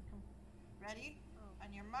 Ready?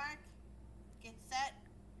 On your mark, get set,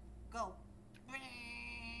 go.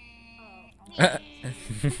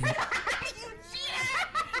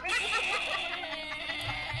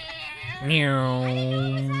 Meow.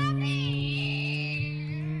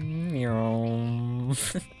 Meow.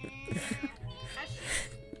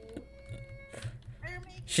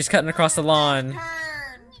 She's cutting across the lawn. Turn.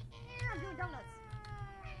 I'm doing donuts.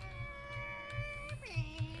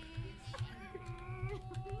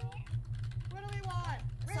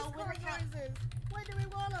 noises. When do we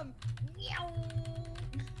want them?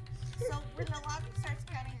 So when the lobby starts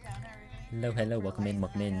counting down, everybody. Hello, welcome in,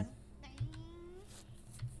 welcome in.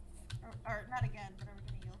 Or not again, but are we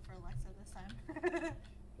gonna yell for Alexa this time?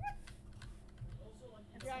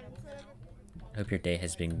 Hope your day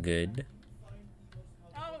has been good.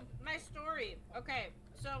 Oh, my story. Okay,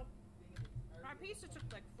 so my pizza took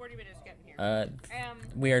like 40 minutes getting here.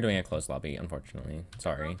 We are doing a closed lobby, unfortunately.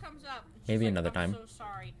 Sorry. Girl comes up, she's Maybe like, another I'm time. so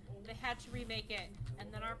sorry. They had to remake it,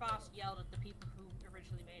 and then our boss yelled at the people who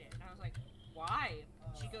originally made it, and I was like, why?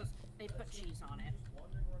 She goes, they put cheese on it.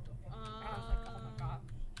 And I was like, oh my god.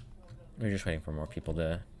 We're just waiting for more people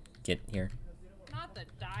to get here. Not the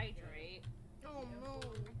dihydrate. Oh no.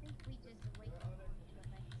 I think we just wait.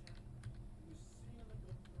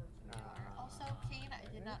 Also, Kane, I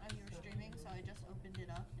did not know you were streaming, so I just opened it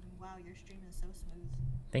up, and wow, your stream is so smooth.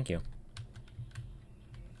 Thank you.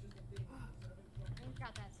 Ain't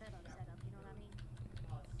got that setup, you know what I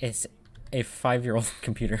mean? It's a 5-year-old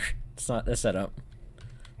computer. It's not a setup.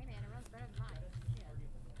 Hey man, it runs better than mine.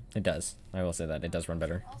 Yeah. It does. I will say that. It does run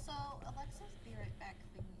better. Also, Alexa's be right back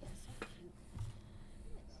thingy is so cute.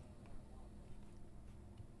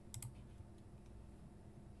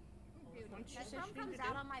 Dude, when Testrum comes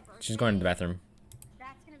out on my birthday, She's going to the bathroom.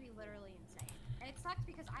 that's gonna be literally insane. And it sucks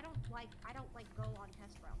because I don't like go on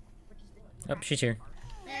Testrum, which is the Oh, she's here.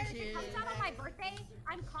 And if it comes out on my birthday,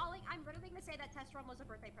 I'm literally gonna say that Testrum was a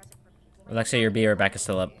birthday present for me. Alexa, your BR back is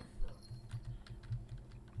still up.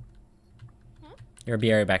 Your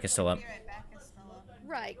BR back is still up. Be right back is still up.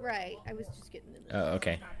 Right. I was just getting in Oh,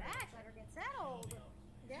 okay. Not back, let her get settled.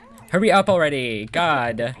 Yeah. Hurry up already!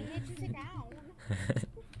 God! I hit you sit down.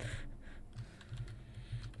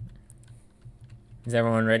 Is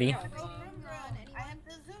everyone ready? Vroom, vroom, vroom. I have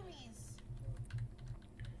the zoomies.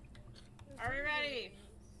 Are we ready?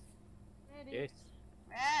 Yes.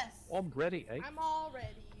 Yes. I'm ready, eh? I'm all ready.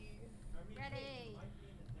 Ready.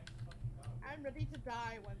 I'm ready to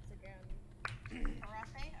die once again.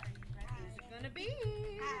 Harafe, are you ready? It's gonna be.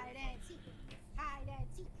 Hide and seek. Hide and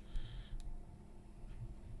seek.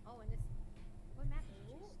 Oh, and this. What map is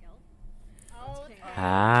this skill? Oh, it's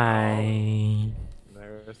Hi.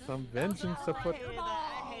 There's some vengeance to put.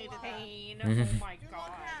 I hate pain. Mhm. Oh my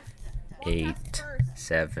god. 8,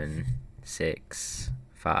 7, 6,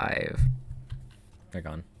 5. They're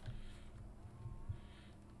gone.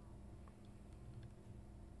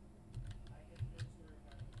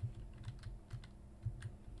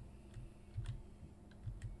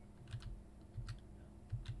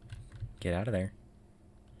 Get out of there.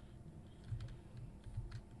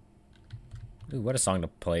 Ooh, what a song to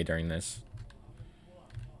play during this.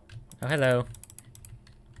 Oh, hello.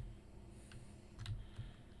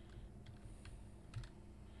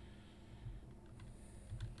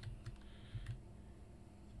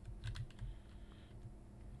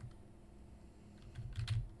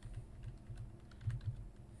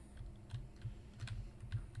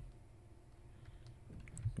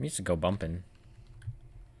 We used to go bumping.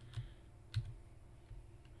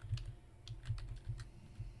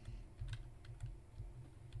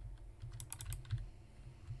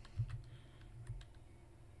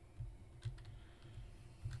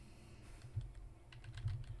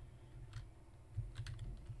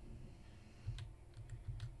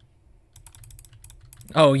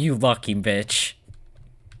 Oh, you lucky bitch.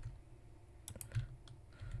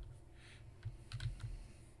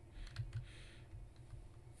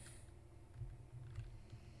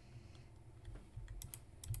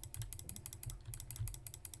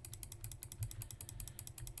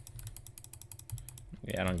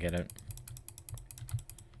 Yeah, I don't get it.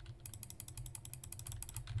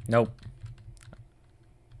 Nope.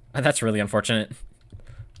 That's really unfortunate.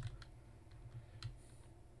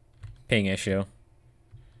 Ping issue.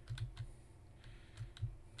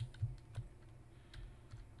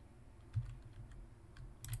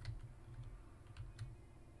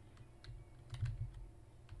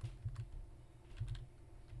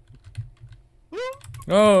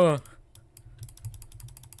 Oh!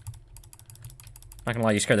 Not gonna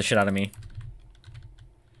lie, you scared the shit out of me.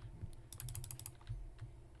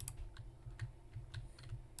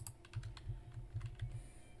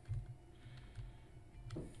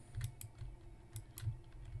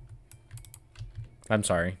 I'm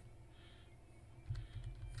sorry.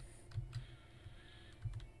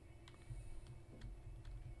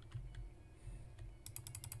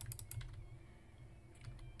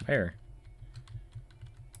 Where?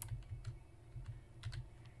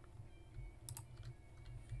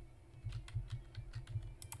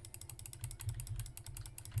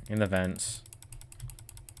 In the vents.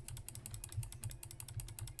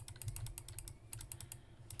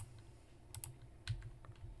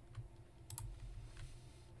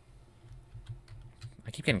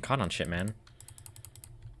 I keep getting caught on shit, man.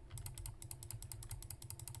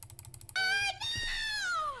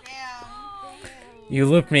 You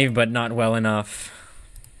looped me, but not well enough.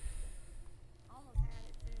 Almost had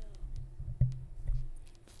it too.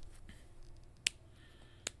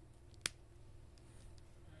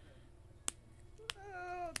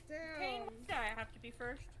 Oh, Kane, damn. do I have to be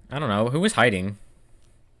first? I don't know. Who was hiding?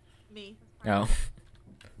 Me. Oh.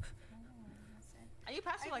 You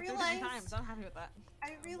passed me I like 3 different realized- times. I'm happy with that.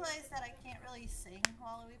 I realized that I can't really sing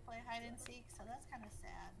while we play hide and seek, so that's kind of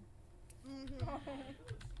sad.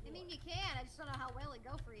 I mean, you can. I just don't know how well it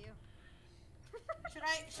go for you. So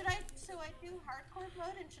I do hardcore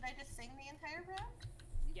mode and should I just sing the entire round?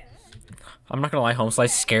 Yes. I'm not gonna lie,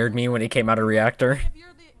 Homeslice scared me when he came out of reactor. If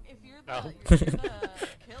you're the Oh. killer,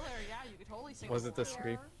 yeah, you could totally sing. Was it the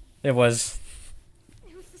scream? It was.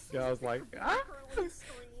 Yeah, I was like, ah. Curly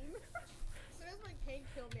scream. As soon as my Kane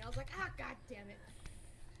killed me, I was like, ah, god damn it.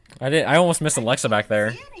 I almost missed Alexa back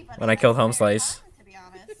there when I killed Homeslice. To be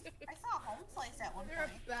honest, I saw Homeslice at one They're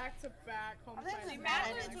point. back to back. Home Other slice than and that, I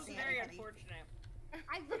Madilyn's didn't was see very anybody. unfortunate.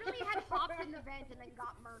 I literally had hopped in the vent and then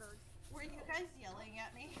got murdered. Were you guys yelling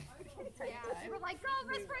at me? Yeah, they were like, go,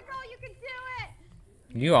 Vespera, go, you can do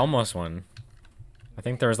it! You almost won. I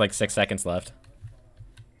think there was like 6 seconds left.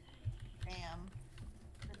 Damn.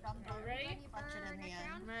 The dumb dog Ready? clutch it in the Next end.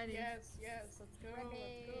 round? Ready. Yes, yes, let's go. Ready.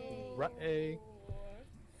 Let's go. Ready.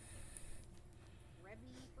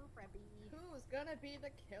 Rebby for Rebby. Who's gonna be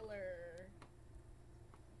the killer?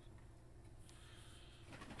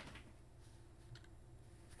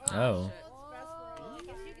 Oh. It's Vespera.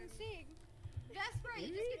 Guess you can sing. Vespera, you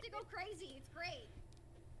just get to go crazy. It's great.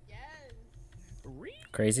 Yes.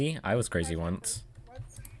 Crazy? I was crazy once.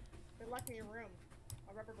 They locked me in a room.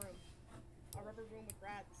 A rubber room. A rubber room with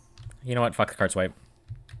rats. You know what? Fuck the card swipe.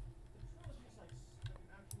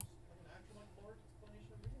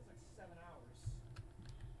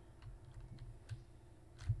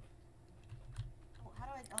 Oh, how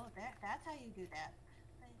do I? Oh, that's how you do that.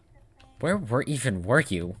 Where even were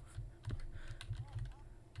you?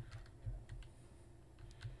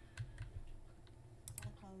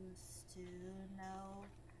 Supposed to know.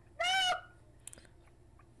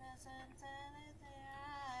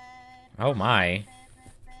 Oh my.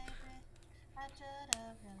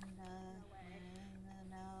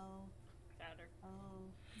 Louder.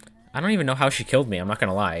 I don't even know how she killed me, I'm not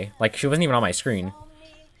gonna lie. Like, she wasn't even on my screen.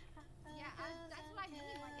 Yeah, that's what I mean.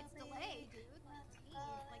 Like, it's delayed, dude.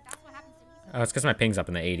 Like, that's what happens to me. Oh, it's because my ping's up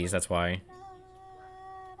in the 80s, that's why.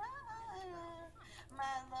 My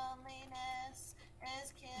loneliness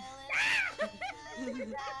is killing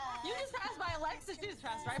me. You just passed by Alexa. She just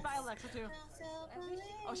passed right by Alexa too.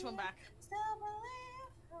 Oh, she went back.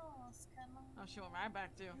 Oh, she went right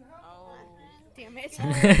back too. Oh. Damn it.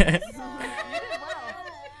 You did well.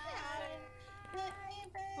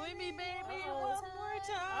 Play me, baby, one more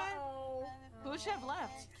time. Uh-oh. Who should have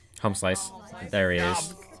left? Homeslice. There he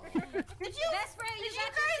is. Did you? Vespera, you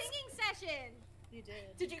got your singing session. You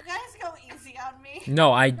did. Did you guys go easy on me?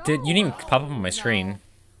 No, I did. You didn't even pop up on my screen.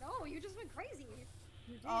 No, you just went crazy.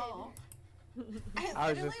 You did. Oh.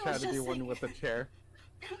 I was just trying to be one with a chair.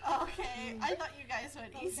 Okay, I thought you guys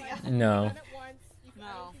went easy on me. No. Done it once. You can,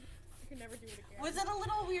 No. you can never do it again. Was it a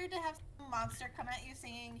little weird to have some monster come at you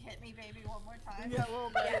singing "Hit Me, Baby, One More Time"? Yeah, a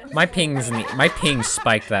little bit. My ping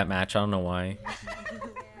spiked that match. I don't know why. Yeah.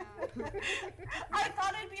 I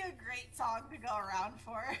thought it'd be a great song to go around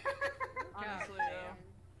for. Honestly, yeah.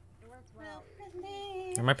 It worked well.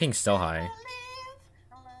 And my ping's still high.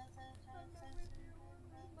 Oh,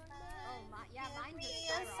 yeah, mine just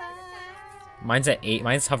skyrocketed. Mine's at 8.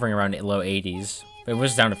 Mine's hovering around low 80s. It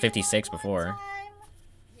was down to 56 before.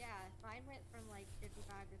 Yeah, mine went from like 55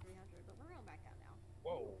 to 300, but we're going back out now.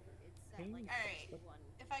 Whoa. It's at like Alright. 61.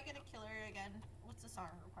 If I get a killer again, what's the song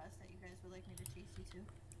request that you guys would like me to chase you to?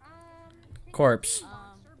 Corpse.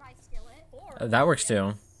 Monster by Skillet. That works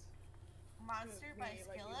too. Monster by Me,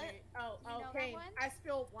 like, Skillet? me. Oh, You know that okay. one? I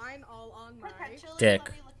spilled wine all on my. Potentially, Dick.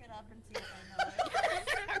 let me look it up and see if I know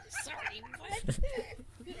it. Sorry,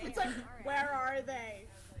 It's like, where are they?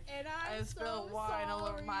 And I'm I spilled so wine all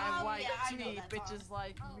over sorry. my Oh, white yeah, I know tee. that Bitches song.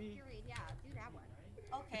 like Oh, me. period. Yeah, do that one.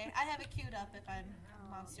 Okay, I have it queued up if I'm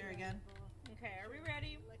a monster again. Okay, are we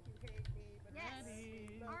ready? Like you hate me, but Yes.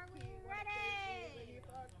 Ready. Are we when ready? you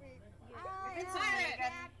fuck me. Aye, It's aye, alright.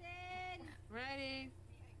 Captain. Ready.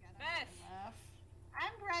 Beth.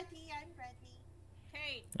 I'm ready, I'm ready.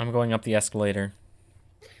 Kate. I'm going up the escalator.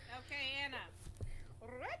 Okay, Anna.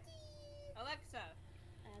 Ready. Alexa.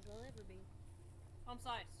 As will ever be.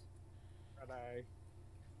 Homeslice. Ready.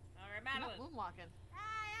 Alright, I'm not Madilyn. moonwalking.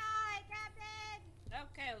 Aye, aye, Captain.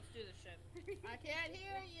 Okay, let's do this shit. I can't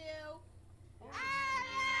hear you.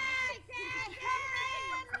 I can't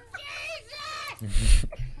Jesus!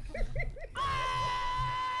 Oh!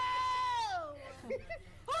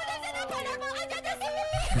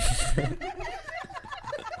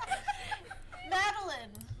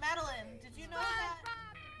 Madilyn, did you know that?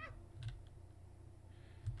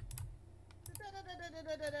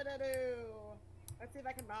 Let's see if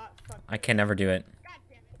I can not fuck. I can never do it. God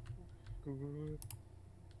damn it.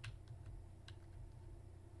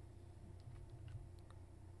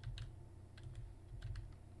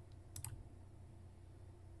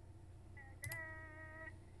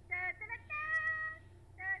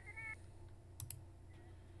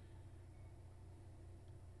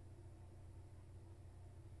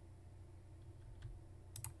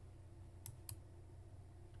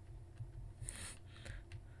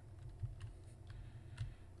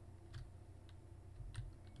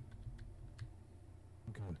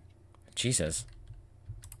 Jesus.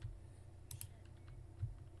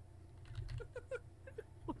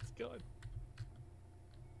 What's going?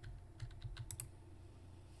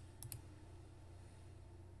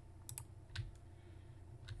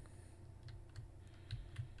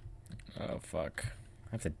 Oh, fuck.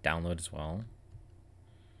 I have to download as well.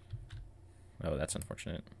 Oh, that's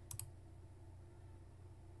unfortunate.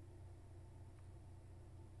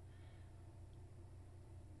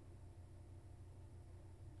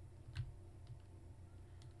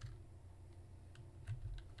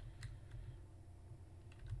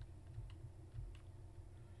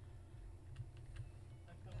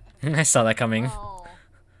 I saw that coming. Oh.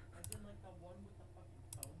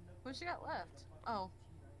 What she got left? Oh.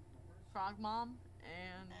 Frog Mom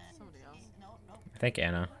and somebody else. Nope. I think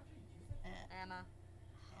Anna. Anna.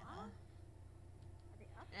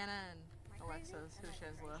 Anna and Alexa's who she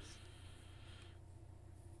has left.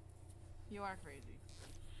 You are crazy.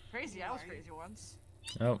 Crazy, I was crazy once.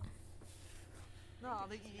 Oh. No,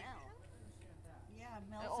 Yeah,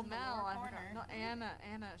 Mel's oh, in the Mel, lower I corner. forgot. No,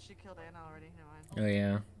 Anna, she killed Anna already. Never mind. Oh,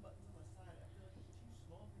 yeah.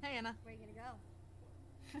 Hey, Anna. Where are you gonna go?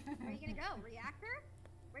 Where are you gonna go? Reactor?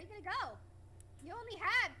 Where are you gonna go? You only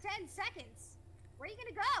have 10 seconds. Where are you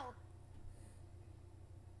gonna go?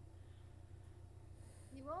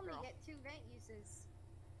 You only get 2 vent uses.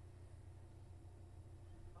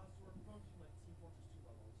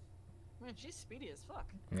 Man, she's speedy as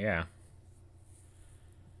fuck. Yeah.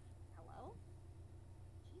 Hello?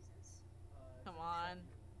 Jesus. Come on.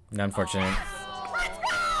 Unfortunate. Let's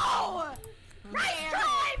go! Nice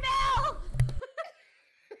try, Mel!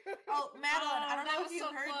 Oh, Madilyn, I don't know that if was you so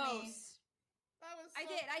heard me. close. That was I so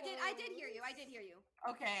did hear you. I did hear you.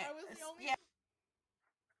 Okay. I was the only. Yeah.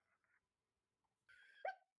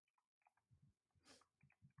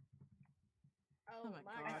 Oh my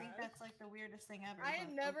my God. I think that's like the weirdest thing ever. I had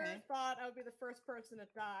but never okay. thought I would be the first person to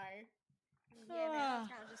die. Yeah, man,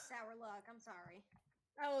 that's kind of just sour luck. I'm sorry.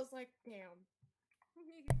 I was like, damn.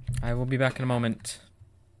 I will be back in a moment.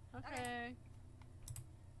 Okay.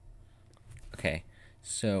 Okay.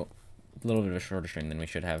 So, a little bit of a shorter stream than we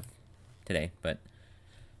should have today, but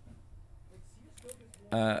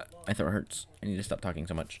my throat hurts. I need to stop talking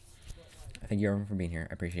so much. Thank you everyone for being here.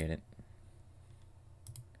 I appreciate it.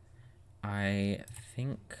 I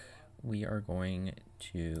think we are going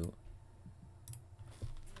to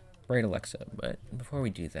raid Alexa, but before we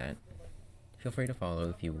do that, feel free to follow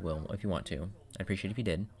if you want to. I'd appreciate it if you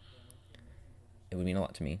did. It would mean a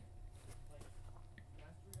lot to me.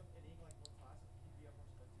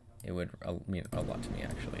 It would mean a lot to me,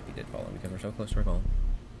 actually, if you did follow, because we're so close to our goal.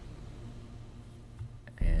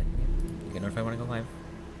 And you get notified when I go live,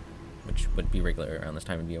 which would be regular around this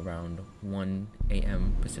time. It would be around 1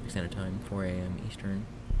 a.m. Pacific Standard Time, 4 a.m. Eastern.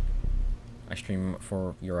 I stream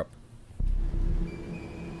for Europe,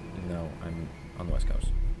 even though I'm on the West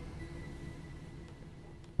Coast.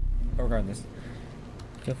 But regardless,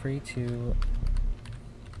 feel free to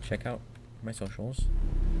check out my socials.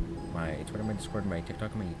 My Twitter, my Discord, my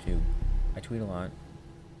TikTok, and my YouTube. I tweet a lot.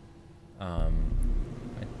 I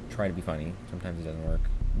try to be funny. Sometimes it doesn't work.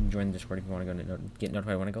 Join the Discord if you want to go get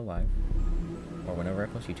notified when I go live, or whenever I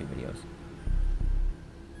post YouTube videos.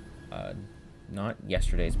 Not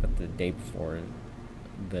yesterday's, but the day before,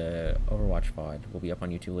 the Overwatch VOD will be up on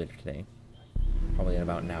YouTube later today, probably in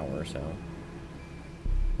about an hour or so.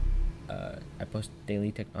 I post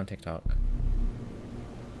daily on TikTok.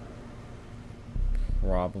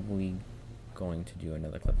 Probably going to do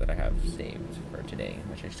another clip that I have saved for today,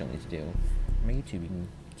 which I still need to do. On my YouTube, you can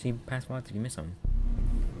see past VODs if you miss them.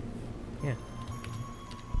 Yeah.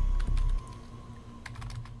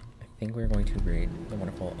 I think we're going to raid the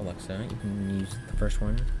wonderful Alexa. You can use the first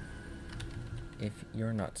one if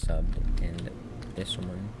you're not subbed, and this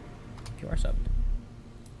one, if you are subbed.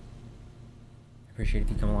 Appreciate if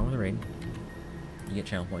you come along with the raid. You get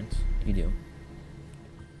channel points if you do.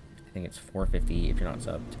 I think it's 450 if you're not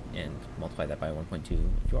subbed, and multiply that by 1.2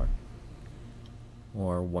 if you are.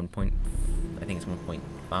 Or I think it's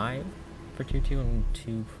 1.5 for tier 2 and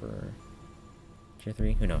 2 for tier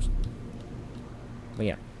 3, who knows. But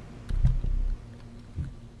yeah.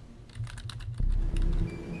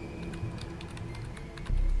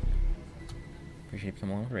 Appreciate if you come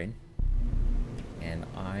along with the raid. And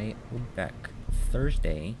I will be back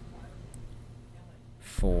Thursday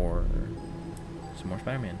for some more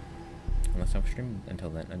Spider-Man. Unless I'll stream until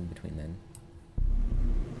then, in between then.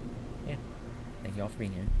 Yeah. Thank you all for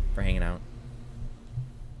being here, for hanging out.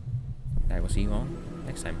 I will see you all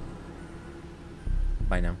next time.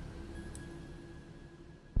 Bye now.